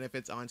absolute number 1. And if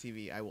it's on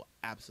TV, I will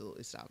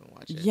absolutely stop and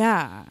watch it.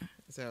 Yeah.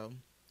 So,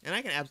 and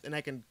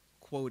I can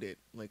quote it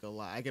like a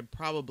lot. I could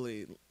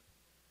probably,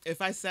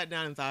 if I sat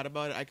down and thought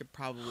about it, I could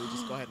probably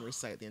just go ahead and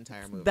recite the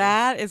entire movie.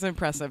 That is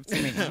impressive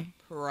to me.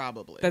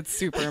 Probably. That's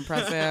super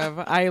impressive.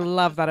 I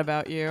love that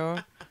about you.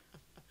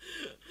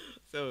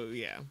 So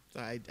yeah, so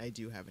I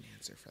do have an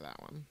answer for that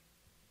one.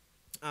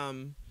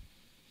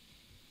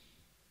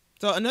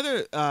 So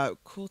another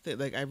cool thing,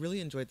 like I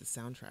really enjoyed the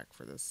soundtrack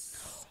for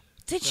this.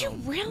 Did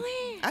film. you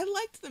really? I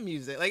liked the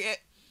music, like it,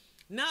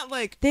 not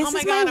like This oh my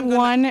is God, my I'm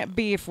gonna... one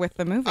beef with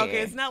the movie. Okay,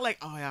 it's not like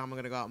oh yeah, I'm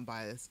gonna go out and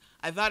buy this.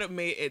 I thought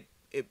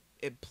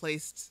it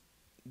placed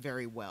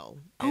very well.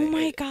 Oh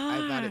my I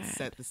thought it God.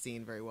 set the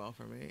scene very well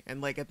for me.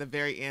 And like at the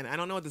very end, I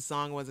don't know what the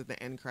song was at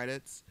the end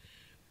credits,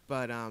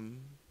 but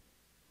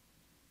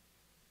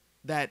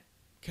that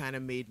kind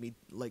of made me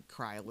like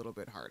cry a little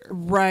bit harder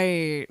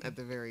Right. at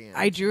the very end.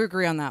 I do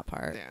agree on that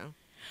part. Yeah.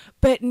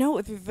 But no,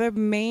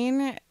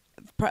 the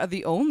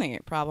only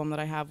problem that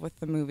I have with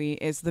the movie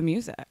is the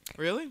music.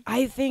 Really?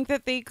 I think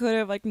that they could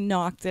have like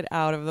knocked it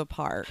out of the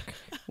park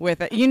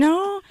with it. You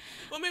know?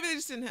 Well, maybe they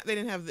just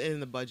didn't have it in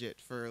the budget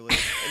for like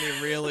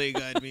any really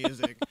good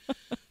music.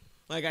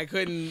 Like I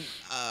couldn't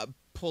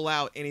pull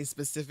out any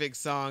specific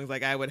songs.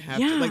 Like I would have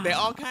to. Like they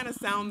all kind of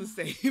sound the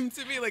same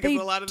to me. Like They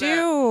it's a lot of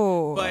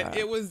do. that.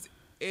 But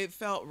it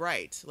felt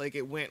right. Like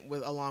it went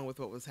along with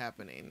what was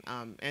happening.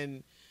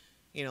 And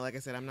you know, like I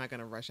said, I'm not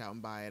gonna rush out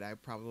and buy it. I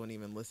probably won't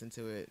even listen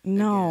to it.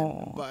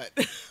 No. Again, but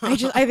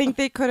I think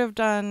they could have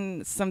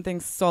done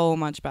something so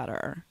much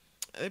better.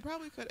 they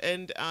probably could.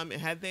 And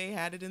had they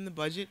had it in the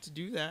budget to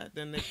do that,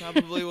 then they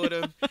probably would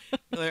have.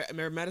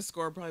 Their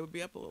Metascore probably would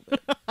be up a little bit.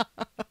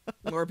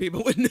 More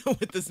people would know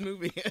what this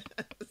movie is.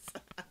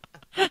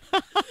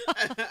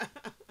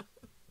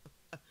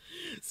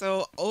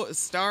 So,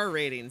 star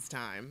ratings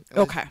time.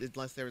 Okay.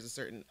 Unless there was a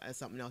certain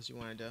something else you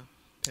wanted to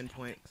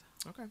pinpoint.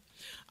 Okay.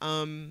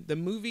 The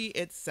movie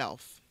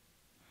itself,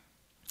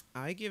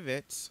 I give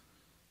it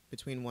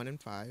between 1 and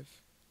 5.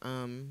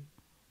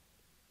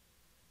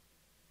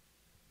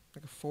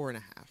 Like a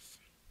 4.5.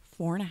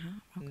 4.5.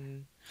 Okay.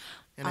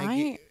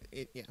 And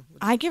yeah.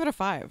 I give it a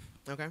 5.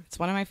 Okay. It's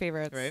one of my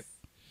favorites. Right.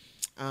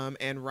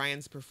 And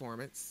Ryan's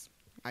performance,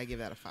 I give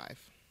that a 5.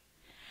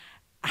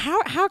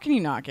 How can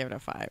you not give it a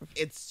 5?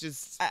 It's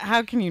just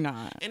How can you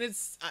not? and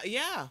it's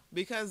yeah,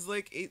 because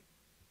like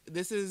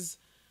this is,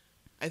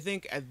 I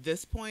think at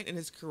this point in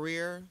his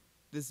career,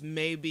 this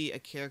may be a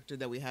character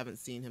that we hadn't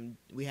seen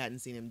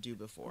him do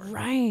before.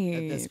 Right.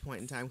 At this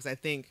point in time, because I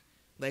think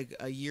like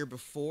a year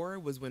before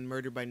was when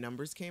Murder by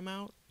Numbers came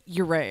out,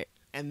 You're right.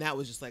 and that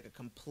was just like a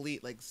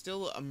complete, like,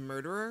 still a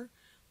murderer.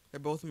 They're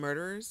both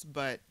murderers,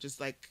 but just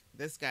like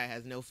this guy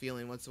has no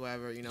feeling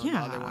whatsoever, you know.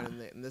 Yeah. And the other one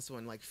and this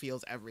one like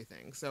feels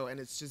everything. So, and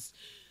it's just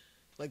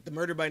like the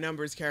Murder by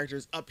Numbers character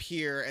is up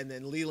here, and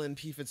then Leland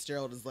P.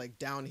 Fitzgerald is like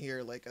down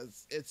here. Like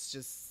it's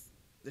just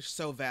they're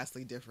so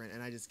vastly different,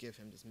 and I just give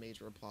him just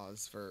major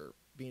applause for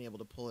being able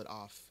to pull it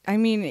off. I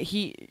mean,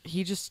 he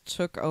just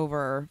took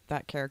over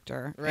that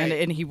character, Right.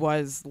 and he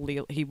was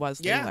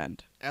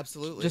Leland.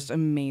 Absolutely, Just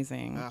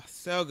amazing.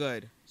 So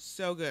good,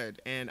 so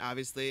good. And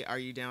obviously, are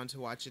you down to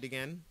watch it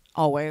again?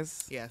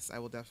 Always. Yes, I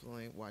will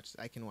definitely watch.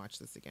 I can watch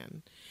this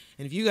again.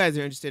 And if you guys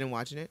are interested in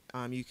watching it,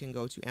 you can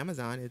go to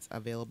Amazon. It's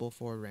available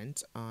for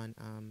rent on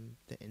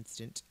the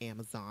instant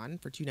Amazon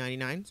for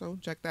 $2.99. So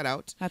check that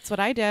out. That's what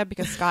I did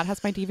because Scott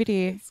has my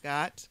DVD.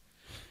 Scott,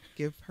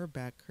 give her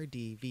back her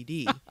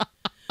DVD.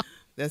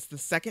 That's the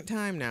second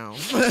time now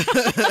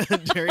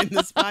during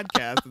this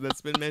podcast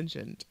that's been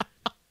mentioned.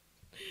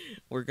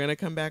 We're going to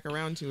come back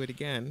around to it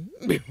again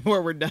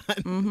before we're done.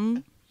 Mm-hmm.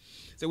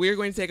 So we are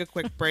going to take a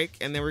quick break,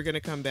 and then we're going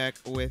to come back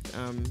with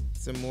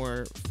some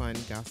more fun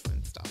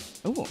Gosling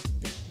stuff. Ooh.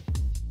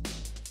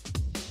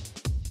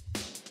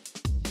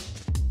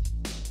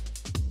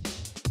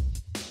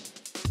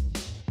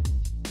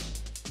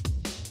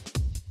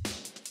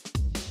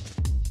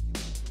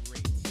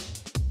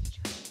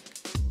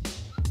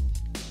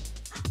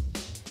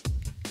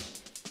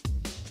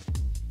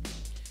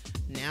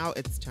 Now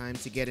it's time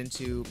to get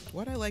into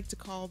what I like to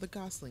call the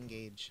Gosling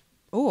gauge.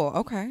 Oh,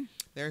 okay.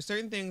 There are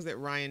certain things that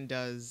Ryan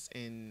does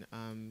in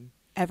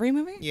Every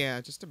movie?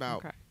 yeah, just about.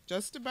 Okay.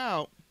 Just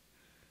about.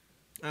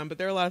 But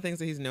there are a lot of things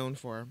that he's known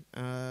for.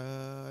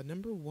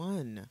 Number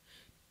one,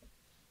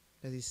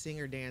 does he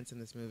sing or dance in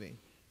this movie?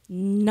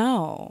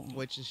 No.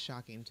 Which is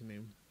shocking to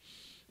me.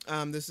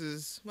 This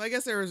is, well, I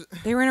guess there was.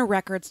 They were in a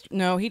record.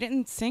 No, he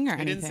didn't sing or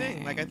He anything. didn't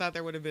sing. Like, I thought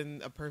there would have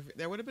been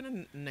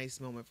a nice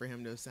moment for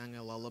him to have sang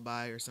a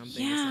lullaby or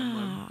something to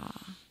someone. Yeah.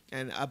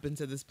 And up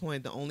until this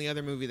point, the only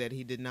other movie that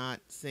he did not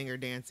sing or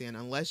dance in,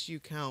 unless you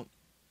count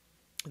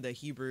the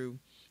Hebrew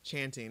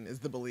chanting, is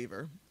The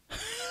Believer.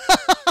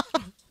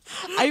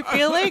 I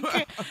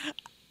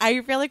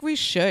feel like we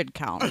should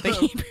count the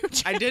Hebrew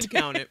I did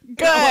count it.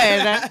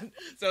 Good.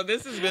 So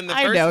this has been the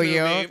I first know movie.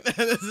 you.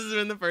 This has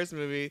been the first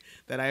movie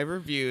that I've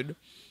reviewed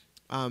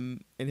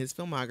in his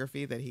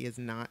filmography that he has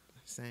not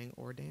sang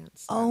or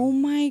danced. Oh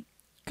my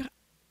God.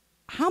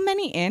 How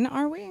many in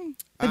are we?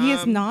 But he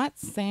has not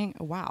sang.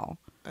 Wow.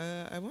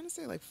 I want to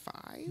say like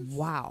 5.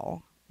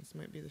 Wow. This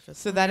might be the 5th.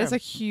 So that is a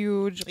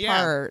huge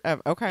part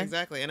of. Okay.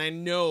 Exactly. And I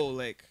know,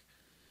 like,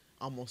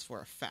 almost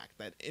for a fact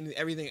that in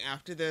everything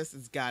after this,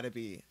 it's got to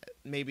be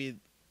maybe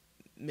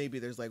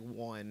there's like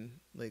one,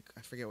 like,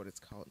 I forget what it's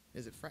called.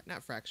 Is it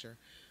not Fracture?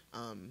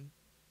 Oh,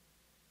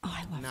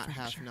 I love Not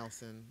Fracture. Half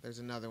Nelson. There's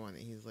another one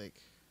that he's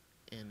like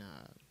in.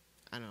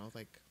 I don't know,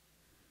 like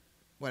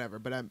whatever.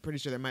 But I'm pretty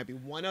sure there might be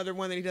one other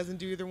one that he doesn't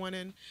do either one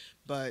in.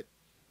 But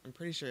I'm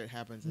pretty sure it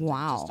happens in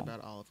just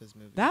about all of his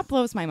movies. That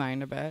blows my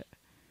mind a bit.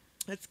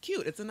 It's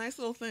cute. It's a nice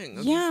little thing.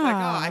 It's Yeah. just like,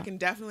 oh, I can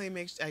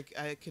definitely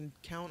I can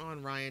count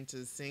on Ryan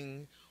to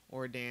sing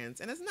or dance.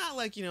 And it's not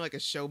like, like a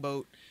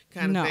showboat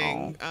kind of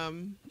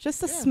thing.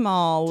 Just a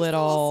small just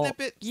little, a little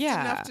snippet. Just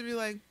yeah. enough to be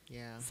like,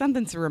 yeah.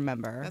 Something to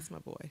remember. That's my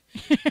boy.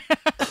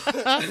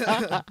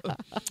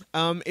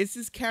 Is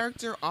his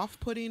character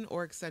off-putting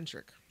or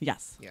eccentric?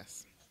 Yes.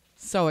 Yes.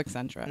 So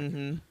eccentric.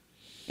 Mm-hmm.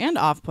 And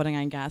off-putting,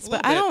 I guess.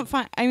 But little I bit. don't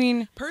find, I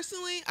mean.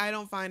 Personally, I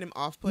don't find him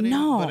off-putting,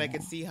 No. but I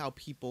could see how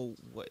people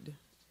would.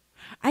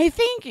 I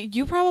think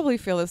you probably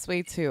feel this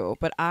way too,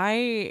 but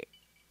I,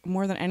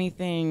 more than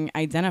anything,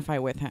 identify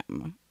with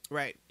him.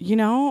 Right.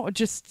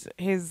 Just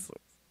his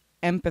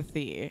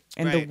empathy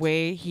and the Right.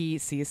 way he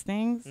sees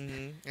things.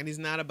 Mm-hmm. And he's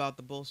not about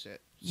the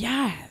bullshit.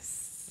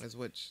 Yes. Is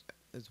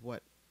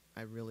what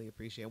I really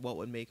appreciate. What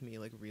would make me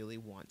like really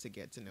want to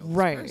get to know this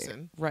Right.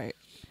 person. Right.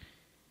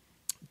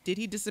 Did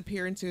he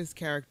disappear into his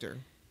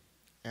character?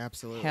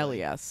 Absolutely. Hell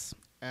yes.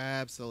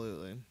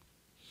 Absolutely.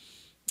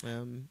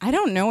 I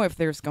don't know if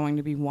there's going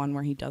to be one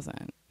where he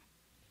doesn't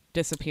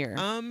disappear.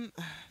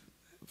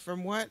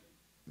 From what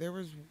there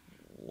was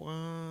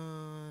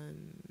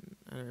one,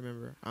 I don't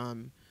remember.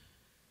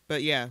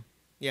 But yeah,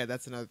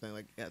 that's another thing.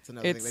 Like that's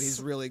another thing that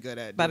he's really good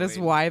at. That is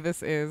doing. why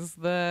this is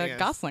the Yes.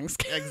 Gosling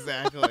scale.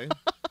 Exactly.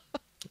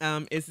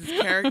 Is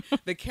his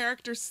the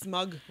character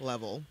smug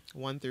level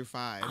 1 through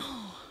 5?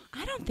 Oh,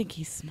 I don't think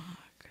he's smug.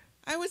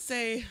 I would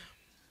say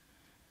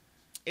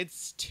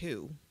it's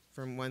 2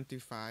 from 1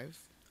 through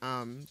 5.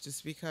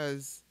 Just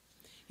because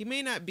he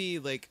may not be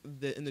like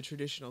in the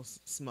traditional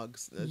smug,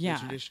 the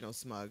traditional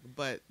smug,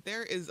 but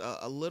there is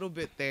a little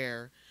bit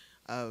there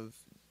of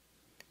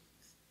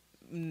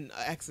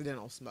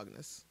accidental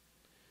smugness,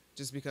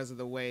 just because of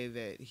the way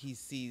that he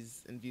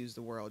sees and views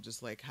the world,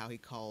 just like how he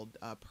called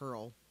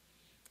Pearl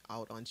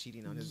out on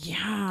cheating on his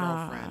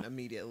girlfriend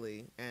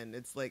immediately, and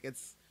it's like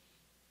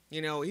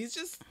he's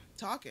just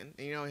talking.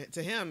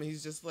 To him,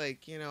 he's just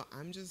like,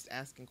 I'm just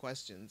asking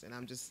questions and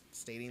I'm just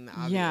stating the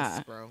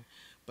obvious, bro.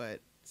 But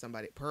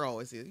Pearl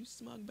is you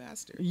smug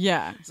bastard.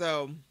 Yeah.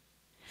 So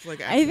it's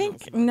like I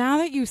think smug. now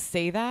that you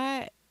say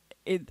that,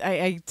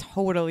 I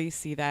totally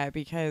see that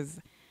because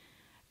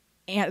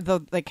and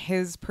the like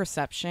his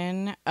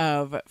perception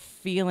of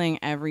feeling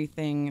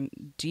everything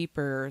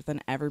deeper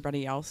than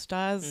everybody else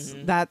does.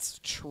 That's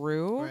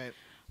true. Right.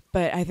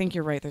 But I think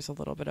you're right. There's a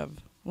little bit of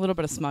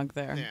smug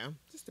there. Yeah,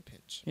 just a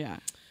pinch. Yeah.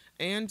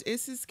 And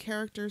is his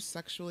character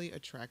sexually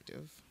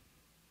attractive?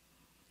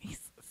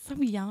 He's so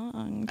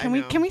young. I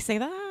know. Can we say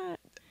that?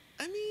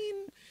 I mean,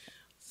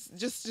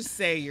 just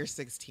say you're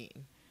 16.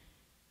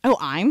 Oh,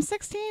 I'm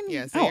 16?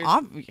 Yeah, so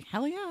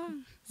hell yeah.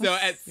 So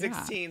at Yeah.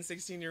 16,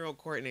 16-year-old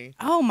Courtney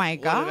Oh my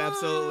would god. have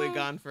absolutely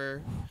gone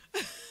for.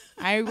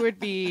 I would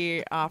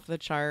be off the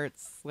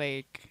charts,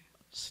 like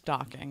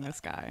stalking this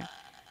guy.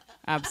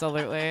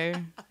 Absolutely.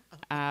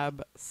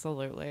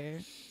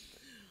 Absolutely.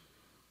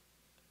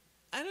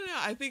 I don't know.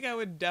 I think I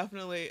would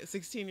definitely.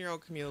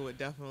 16-year-old Camila would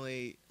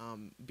definitely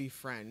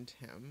befriend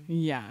him.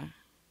 Yeah.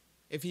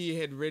 If he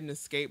had ridden a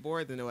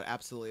skateboard, then it would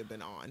absolutely have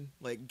been on.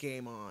 Like,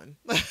 game on.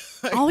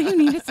 All you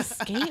need is a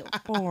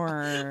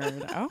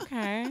skateboard.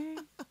 Okay.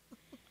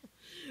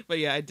 But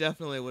yeah, I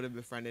definitely would have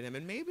befriended him.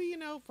 And maybe,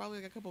 probably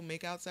like a couple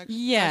makeout sessions.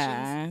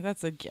 Yeah,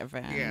 that's a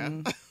given.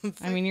 Yeah.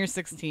 I mean, you're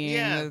 16.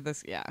 Yeah.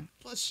 Yeah.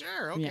 Well,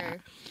 sure. Okay. Yeah.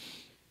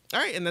 All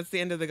right. And that's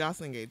the end of the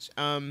Gosling gauge.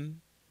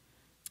 And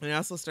I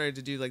also started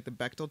to do like the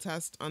Bechdel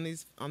test on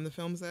the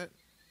films that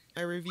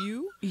I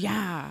review.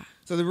 Yeah.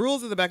 So the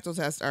rules of the Bechdel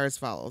test are as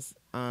follows.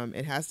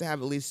 It has to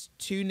have at least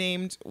 2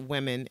 named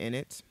women in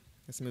it.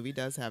 This movie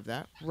does have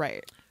that.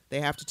 Right.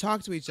 They have to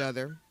talk to each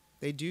other.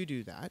 They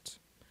do that.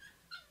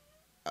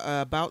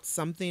 About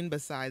something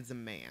besides a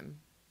man.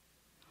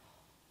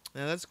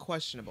 Now that's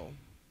questionable.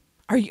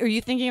 Are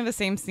you thinking of the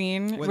same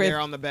scene When with, they're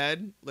on the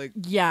bed? Like,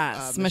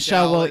 yes,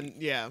 Michelle will. and,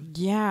 yeah.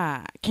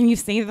 Yeah. Can you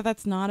say that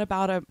that's not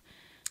about a...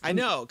 I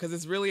know, because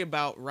it's really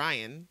about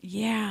Ryan,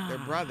 Yeah. their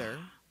brother.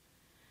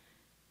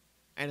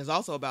 And it's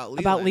also about Leland.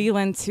 About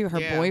Leland, too, her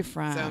Yeah,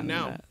 boyfriend. so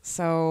no.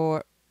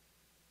 So,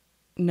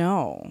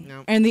 no.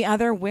 No. And the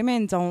other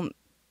women don't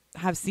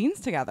have scenes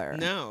together.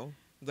 No.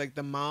 Like,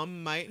 the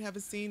mom might have a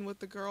scene with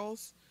the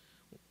girls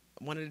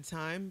one at a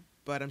time,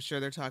 but I'm sure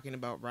they're talking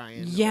about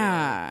Ryan.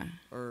 Yeah.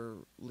 Or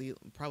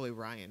probably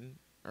Ryan.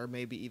 Or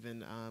maybe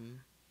even,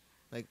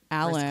 like...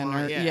 Alan. Chris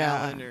Klein. Yeah.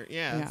 Alan. Or,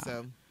 yeah,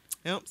 so...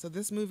 Nope, so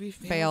this movie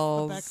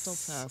Fails. the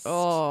Bechdel test.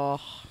 Oh.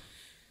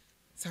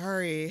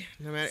 Sorry.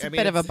 No matter, It's a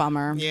bit of a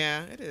bummer.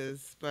 Yeah, it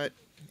is. But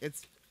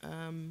it's, I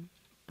don't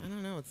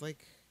know. It's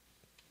like,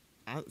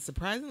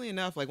 surprisingly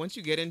enough, like once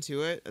you get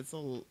into it, it's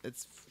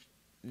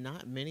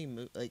not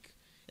many, like,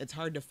 it's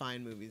hard to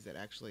find movies that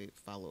actually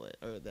follow it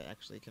or that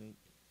actually can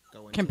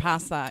go into Can it.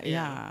 pass that,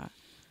 yeah.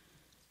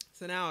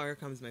 So now here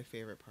comes my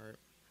favorite part.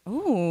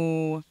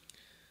 Ooh.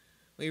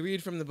 We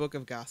read from the Book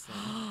of Gosling.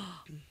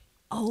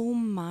 Oh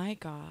my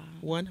god.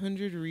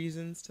 100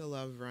 Reasons to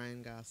Love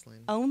Ryan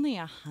Gosling. Only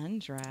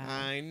 100.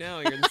 I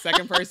know. You're the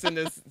second person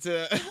to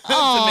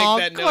Aw,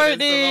 make that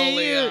Courtney. notice of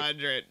only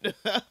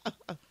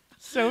 100.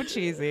 So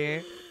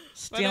cheesy.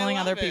 Stealing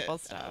other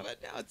people's stuff.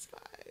 But no, it's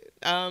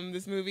fine.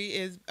 This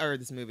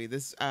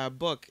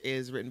book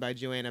is written by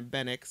Joanna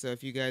Bennick. So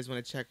if you guys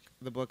want to check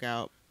the book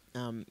out,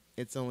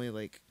 it's only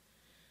like,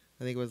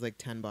 I think it was like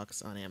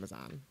 $10 on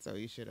Amazon. So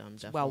you should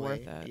definitely. Well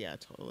worth it. Yeah,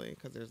 totally.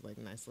 Because there's like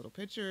nice little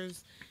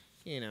pictures.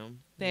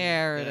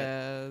 There it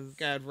is.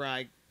 Got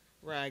Rye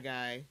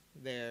guy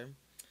there.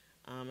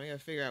 I gotta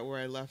figure out where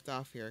I left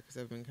off here because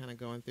I've been kind of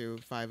going through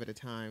 5 at a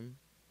time.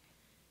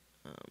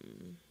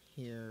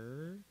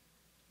 Here.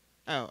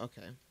 Oh,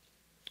 okay.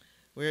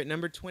 We're at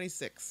number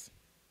 26.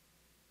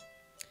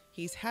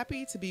 He's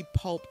happy to be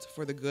pulped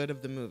for the good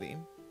of the movie.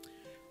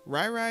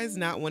 Rai's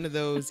not one of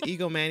those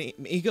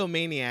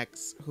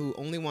egomaniacs who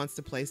only wants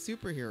to play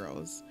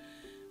superheroes.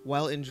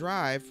 While in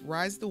Drive,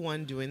 Rai's the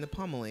one doing the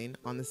pummeling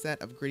on the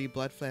set of Gritty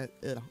Bloodfest.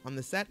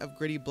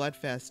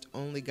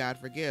 Only God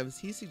Forgives.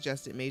 He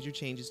suggested major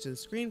changes to the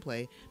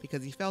screenplay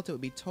because he felt it would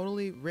be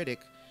totally Riddick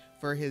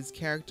for his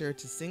character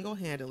to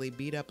single-handedly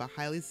beat up a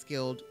highly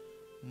skilled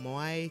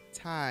Muay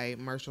Thai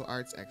martial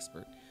arts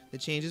expert. The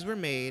changes were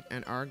made,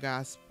 and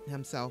Argos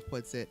himself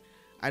puts it,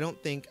 "I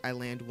don't think I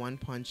land one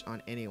punch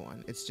on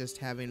anyone. It's just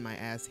having my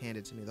ass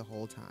handed to me the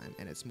whole time,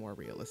 and it's more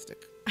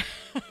realistic."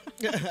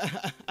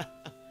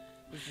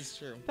 This is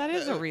true. That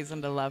is a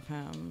reason to love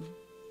him.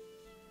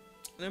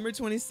 Number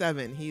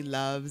 27, he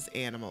loves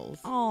animals.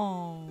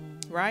 Oh.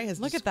 Rye has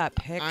Look at that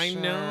picture. I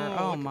know.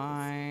 Oh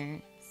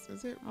my.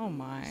 Is it? Oh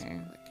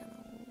my.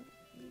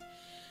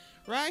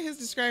 Rye has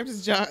described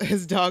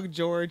his dog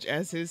George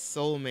as his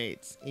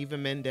soulmate. Eva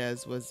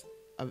Mendes was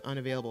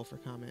unavailable for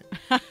comment.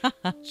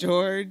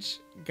 George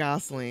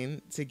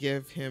Gosling, to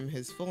give him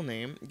his full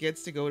name,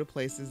 gets to go to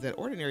places that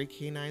ordinary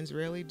canines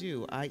rarely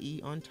do,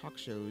 i.e. on talk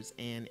shows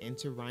and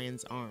into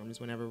Ryan's arms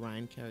whenever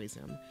Ryan carries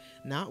him.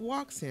 Not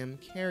walks him,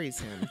 carries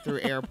him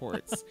through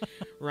airports.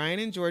 Ryan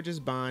and George's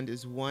bond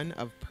is one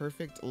of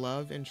perfect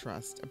love and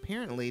trust,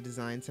 apparently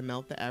designed to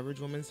melt the average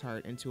woman's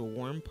heart into a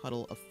warm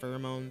puddle of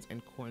pheromones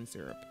and corn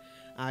syrup.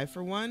 I,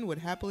 for one, would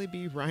happily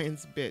be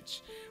Ryan's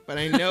bitch, but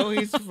I know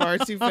he's far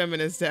too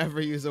feminist to ever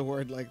use a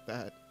word like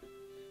that.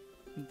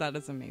 That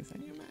is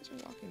amazing. Can you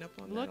imagine walking up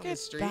on Look that on at the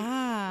street?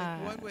 that.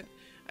 Like, what would...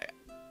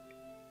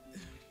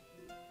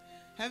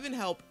 heaven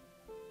help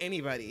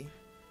anybody.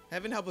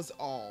 Heaven help us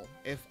all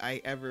if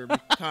I ever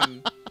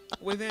come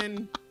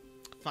within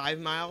 5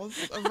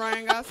 miles of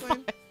Ryan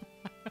Gosling.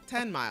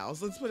 10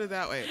 miles. Let's put it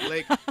that way.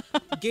 Like,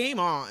 game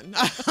on.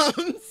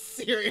 I'm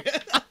serious.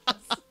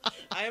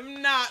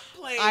 I'm not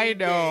playing I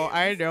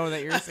games. know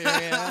that you're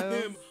serious.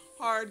 I'm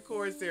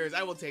hardcore serious.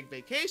 I will take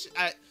vacation.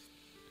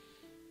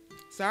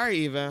 Sorry,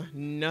 Eva.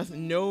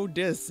 No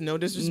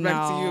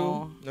disrespect to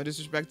you. No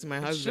disrespect to my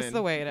husband. It's just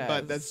the way it is.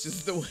 But that's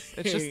just the way.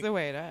 It's just the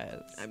way it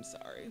is. I'm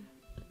sorry.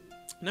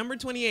 Number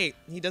 28.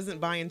 He doesn't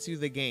buy into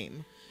the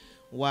game.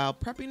 While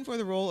prepping for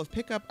the role of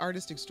pickup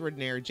artist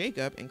extraordinaire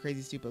Jacob in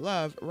Crazy Stupid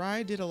Love,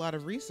 Rye did a lot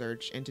of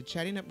research into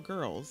chatting up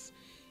girls.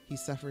 He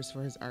suffers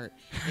for his art,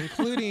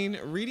 including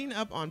reading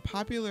up on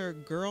popular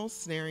girl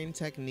snaring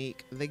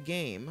technique, the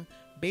game.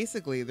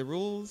 Basically, the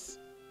rules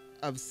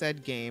of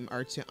said game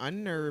are to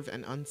unnerve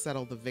and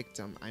unsettle the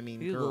victim,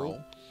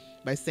 girl,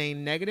 by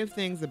saying negative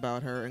things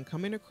about her and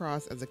coming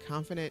across as a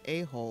confident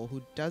a-hole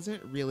who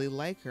doesn't really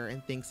like her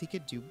and thinks he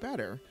could do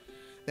better.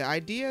 The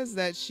idea is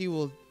that she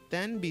will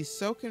then be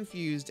so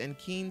confused and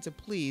keen to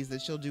please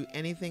that she'll do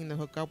anything to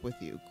hook up with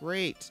you.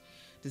 Great.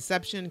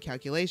 Deception,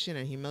 calculation,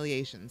 and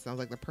humiliation. Sounds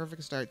like the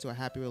perfect start to a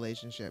happy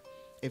relationship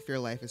if your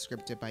life is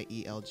scripted by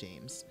E.L.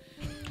 James.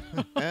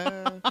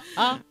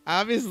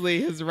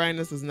 Obviously, his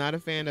Rhinus was not a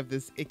fan of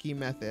this icky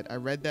method. I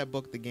read that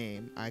book, The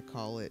Game. I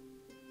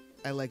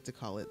like to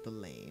call it The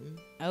Lame.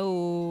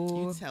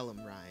 Oh. You tell him,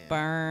 Ryan.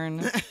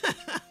 Burn.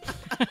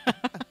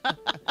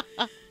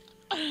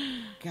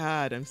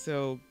 God, I'm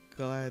so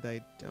glad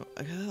I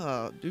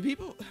don't. Do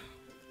people...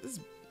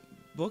 This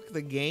book,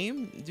 The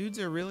Game?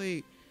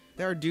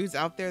 There are dudes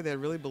out there that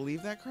really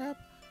believe that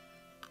crap?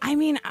 I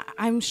mean,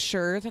 I'm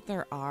sure that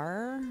there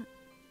are,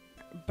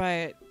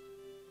 but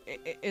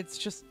it's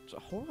just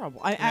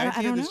horrible. I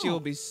don't know. That she will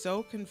be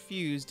so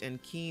confused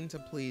and keen to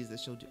please that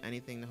she'll do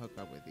anything to hook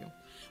up with you.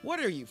 What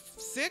are you,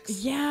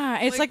 6? Yeah,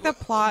 it's like the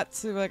plot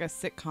to like a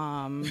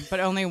sitcom, but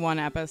only one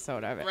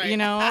episode of it. Right. You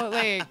know,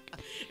 like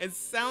it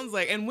sounds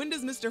like. And when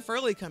does Mr.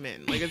 Furley come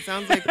in? Like it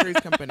sounds like Three's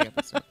Company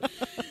episode.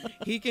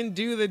 He can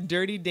do the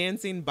Dirty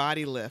Dancing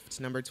body lift,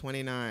 number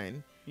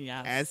 29.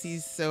 Yes. As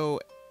he's so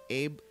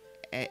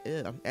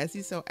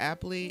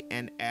aptly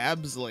and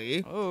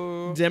absly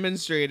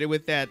demonstrated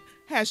with that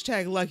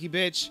 #lucky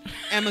bitch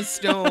Emma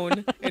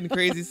Stone in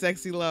Crazy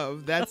Sexy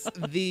Love. That's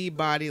the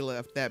body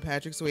lift that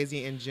Patrick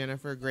Swayze and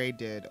Jennifer Grey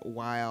did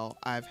while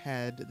I've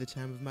had the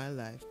time of my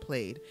life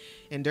played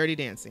in Dirty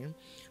Dancing,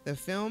 the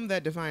film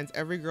that defines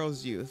every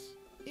girl's youth.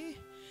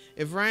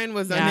 If Ryan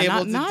was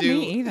unable to do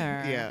me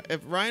either. Yeah,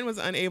 if Ryan was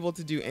unable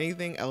to do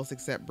anything else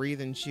except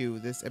breathe and chew,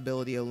 this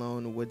ability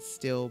alone would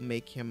still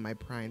make him my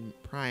prime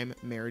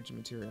marriage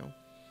material.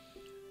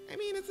 I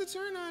mean, it's a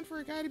turn on for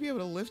a guy to be able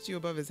to lift you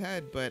above his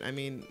head, but I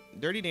mean,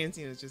 Dirty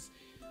Dancing is just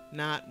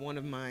not one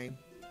of my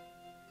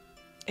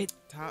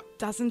top.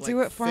 Doesn't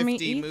do it for me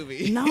either.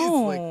 Movies.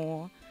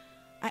 No.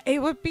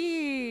 It would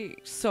be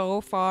so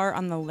far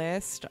on the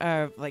list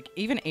of like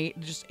even 80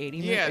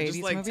 yeah, 80s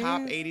just like movies,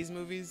 top 80s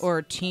movies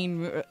or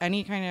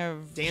any kind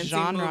of dancing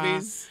genre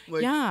movies.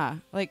 Like, yeah,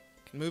 like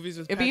movies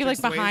with it'd be like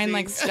Patrick behind Swayze.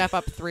 like Step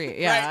Up 3.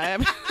 Yeah.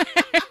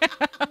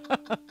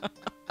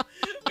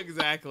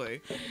 Exactly.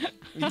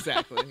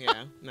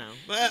 Yeah. No.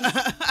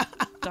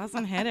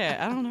 Doesn't hit it.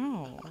 I don't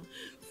know.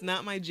 It's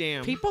not my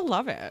jam. People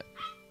love it.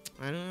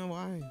 I don't know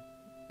why.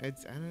 I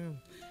don't know.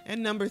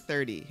 And number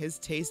 30, his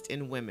taste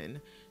in women.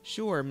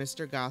 Sure,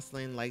 Mr.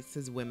 Gosling likes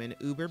his women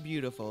uber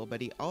beautiful,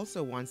 but he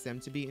also wants them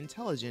to be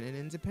intelligent and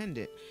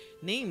independent.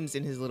 Names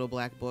in his little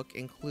black book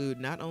include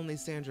not only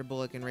Sandra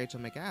Bullock and Rachel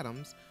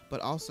McAdams,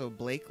 but also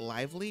Blake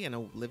Lively and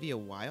Olivia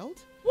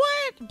Wilde.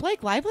 What?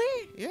 Blake Lively?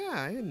 Yeah,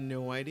 I had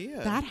no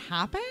idea. That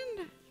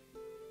happened?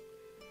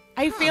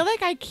 I feel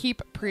like I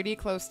keep pretty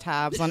close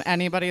tabs on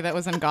anybody that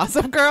was in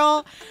Gossip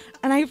Girl,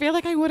 and I feel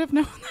like I would have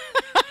known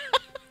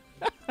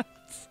that.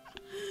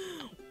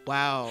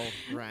 Wow,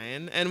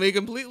 Ryan. And we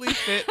completely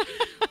fit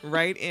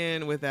right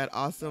in with that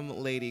awesome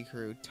lady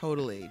crew.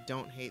 Totally.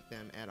 Don't hate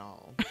them at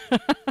all.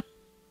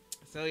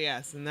 So,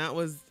 yes, and that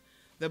was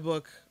the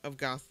book of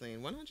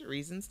Gosling. 100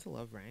 Reasons to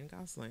Love Ryan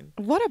Gosling.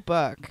 What a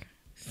book.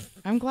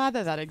 I'm glad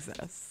that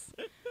exists.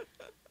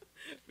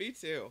 Me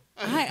too.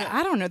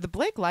 I don't know. The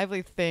Blake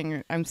Lively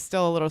thing, I'm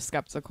still a little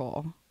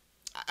skeptical.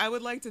 I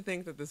would like to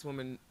think that this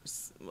woman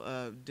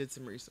did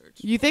some research.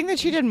 You think that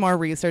she did more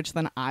research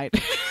than I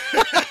did?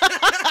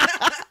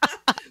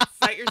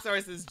 Cite your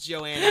sources,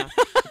 Joanna.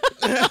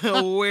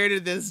 Where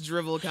did this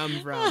drivel come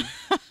from?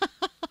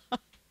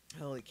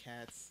 Holy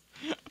cats.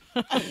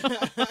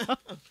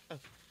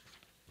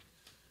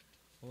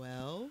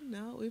 Well,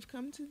 now we've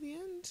come to the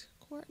end,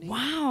 Courtney.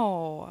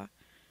 Wow.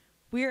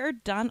 We're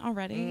done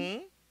already.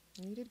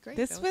 Mm-hmm. You did great.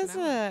 This was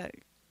a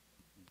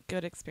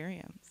good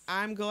experience.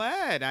 I'm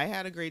glad. I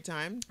had a great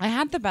time. I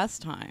had the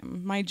best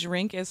time. My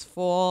drink is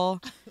full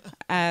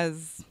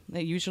as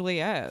it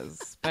usually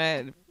is,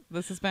 but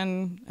this has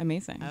been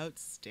amazing.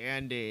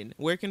 Outstanding.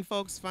 Where can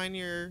folks find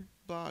your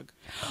blog?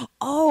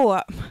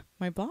 Oh,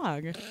 my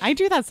blog. I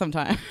do that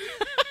sometimes.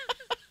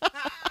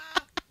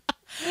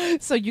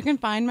 So you can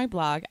find my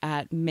blog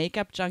at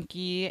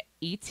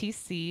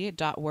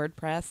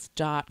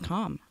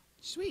makeupjunkieetc.wordpress.com.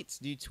 Sweet.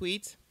 Do you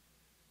tweet?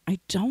 I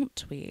don't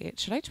tweet.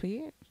 Should I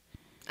tweet?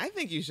 I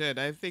think you should.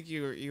 I think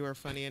you are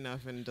funny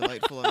enough and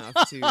delightful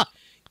enough to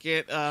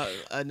get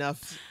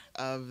enough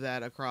of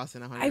that across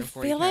in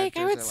 140 I feel like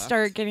I would left.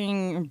 start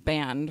getting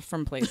banned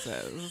from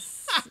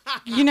places.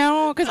 You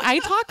know, because I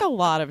talk a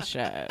lot of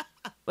shit.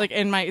 Like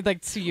in my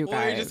to you guys.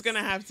 Well, you're just gonna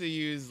have to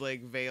use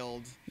like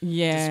veiled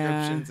yeah.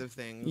 descriptions of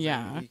things.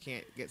 Yeah. And you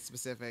can't get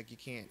specific. You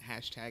can't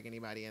hashtag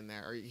anybody in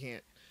there, or you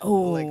can't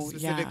Oh,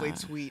 specifically yeah.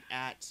 tweet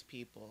at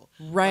people.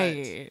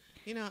 Right.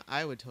 But,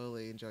 I would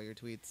totally enjoy your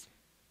tweets.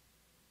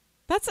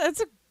 That's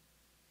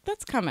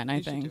coming. I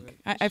You should do think.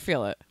 it. I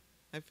feel it.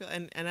 I feel,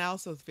 and I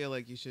also feel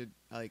like you should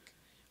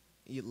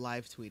you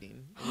live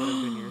tweeting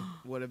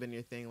would have been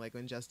your thing. Like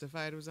when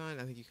Justified was on,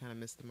 I think you kind of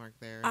missed the mark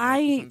there.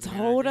 I Sons of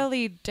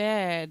totally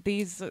did.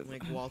 These Anarchy.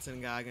 Like Walton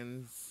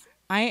Goggins.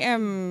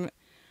 I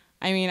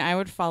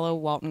would follow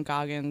Walton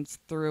Goggins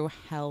through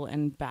hell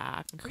and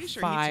back. I'm pretty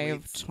sure he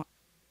tweets.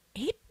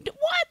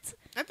 What?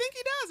 I think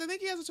he does. I think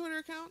he has a Twitter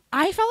account.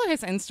 I follow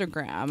his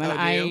Instagram and Oh, do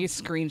I you?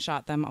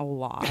 screenshot them a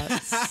lot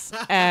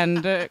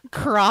and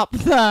crop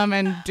them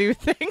and do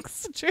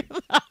things to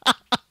them.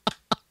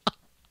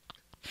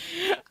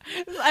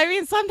 I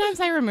mean, sometimes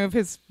I remove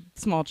his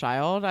small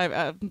child.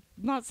 I'm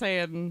not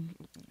saying,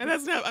 And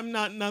that's not. I'm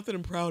not that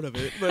I'm proud of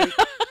it, but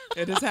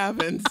it has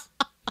happened.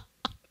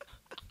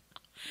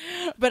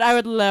 but I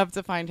would love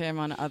to find him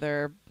on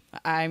other.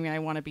 I mean, I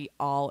want to be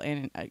all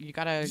in. You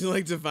gotta. You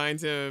like to find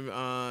him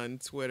on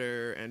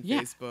Twitter and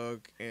Yeah.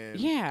 Facebook and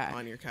Yeah.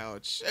 on your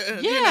couch.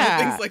 Yeah,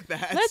 things like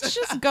that. Let's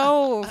just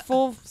go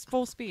full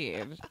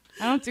speed.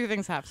 I don't do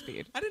things half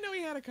speed. I didn't know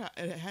he had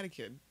a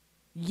kid.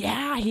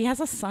 Yeah, he has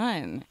a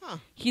son. Huh.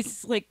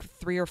 He's like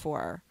 3 or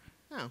 4.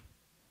 Oh.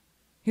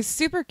 He's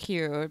super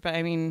cute, but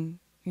I mean,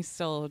 he's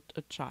still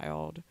a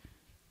child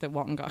that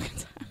Walton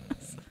Goggins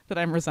has. That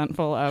I'm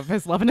resentful of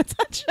his love and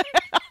attention.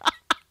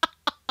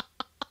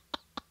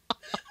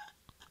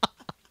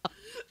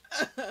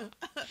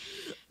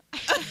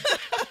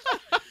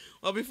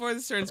 Well, before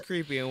this turns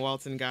creepy and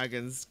Walton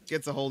Goggins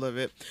gets a hold of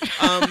it,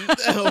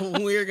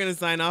 we're going to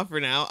sign off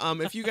for now.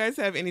 If you guys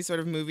have any sort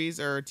of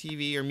movies or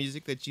TV or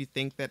music that you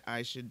think that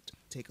I should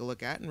take a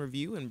look at and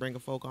review and bring a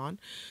folk on,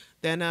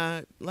 then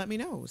let me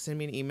know. Send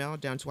me an email,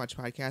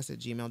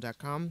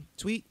 downtowatchpodcast@gmail.com,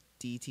 tweet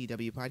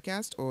DTW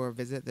Podcast, or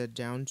visit the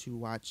Down to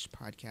Watch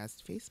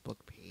Podcast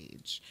Facebook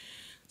page.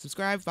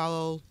 Subscribe,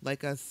 follow,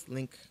 like us,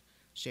 link,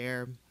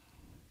 share,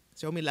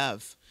 show me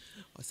love.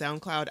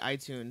 SoundCloud,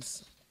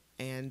 iTunes.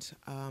 And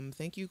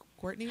thank you,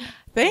 Courtney.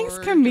 Thanks,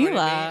 for joining me. Camila.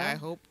 I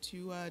hope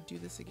to do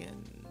this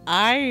again.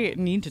 I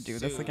need to do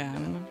this soon.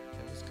 again.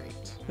 It was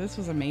great. This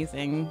was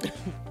amazing.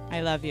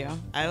 I love you.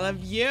 I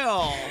love you.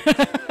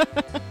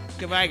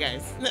 Goodbye,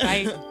 guys.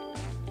 Bye.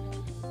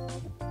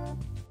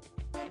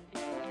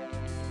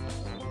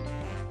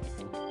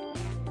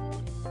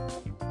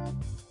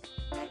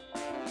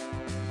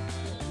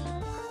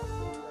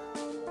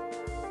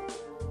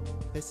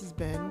 This has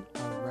been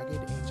a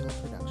Rugged Angel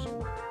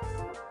production.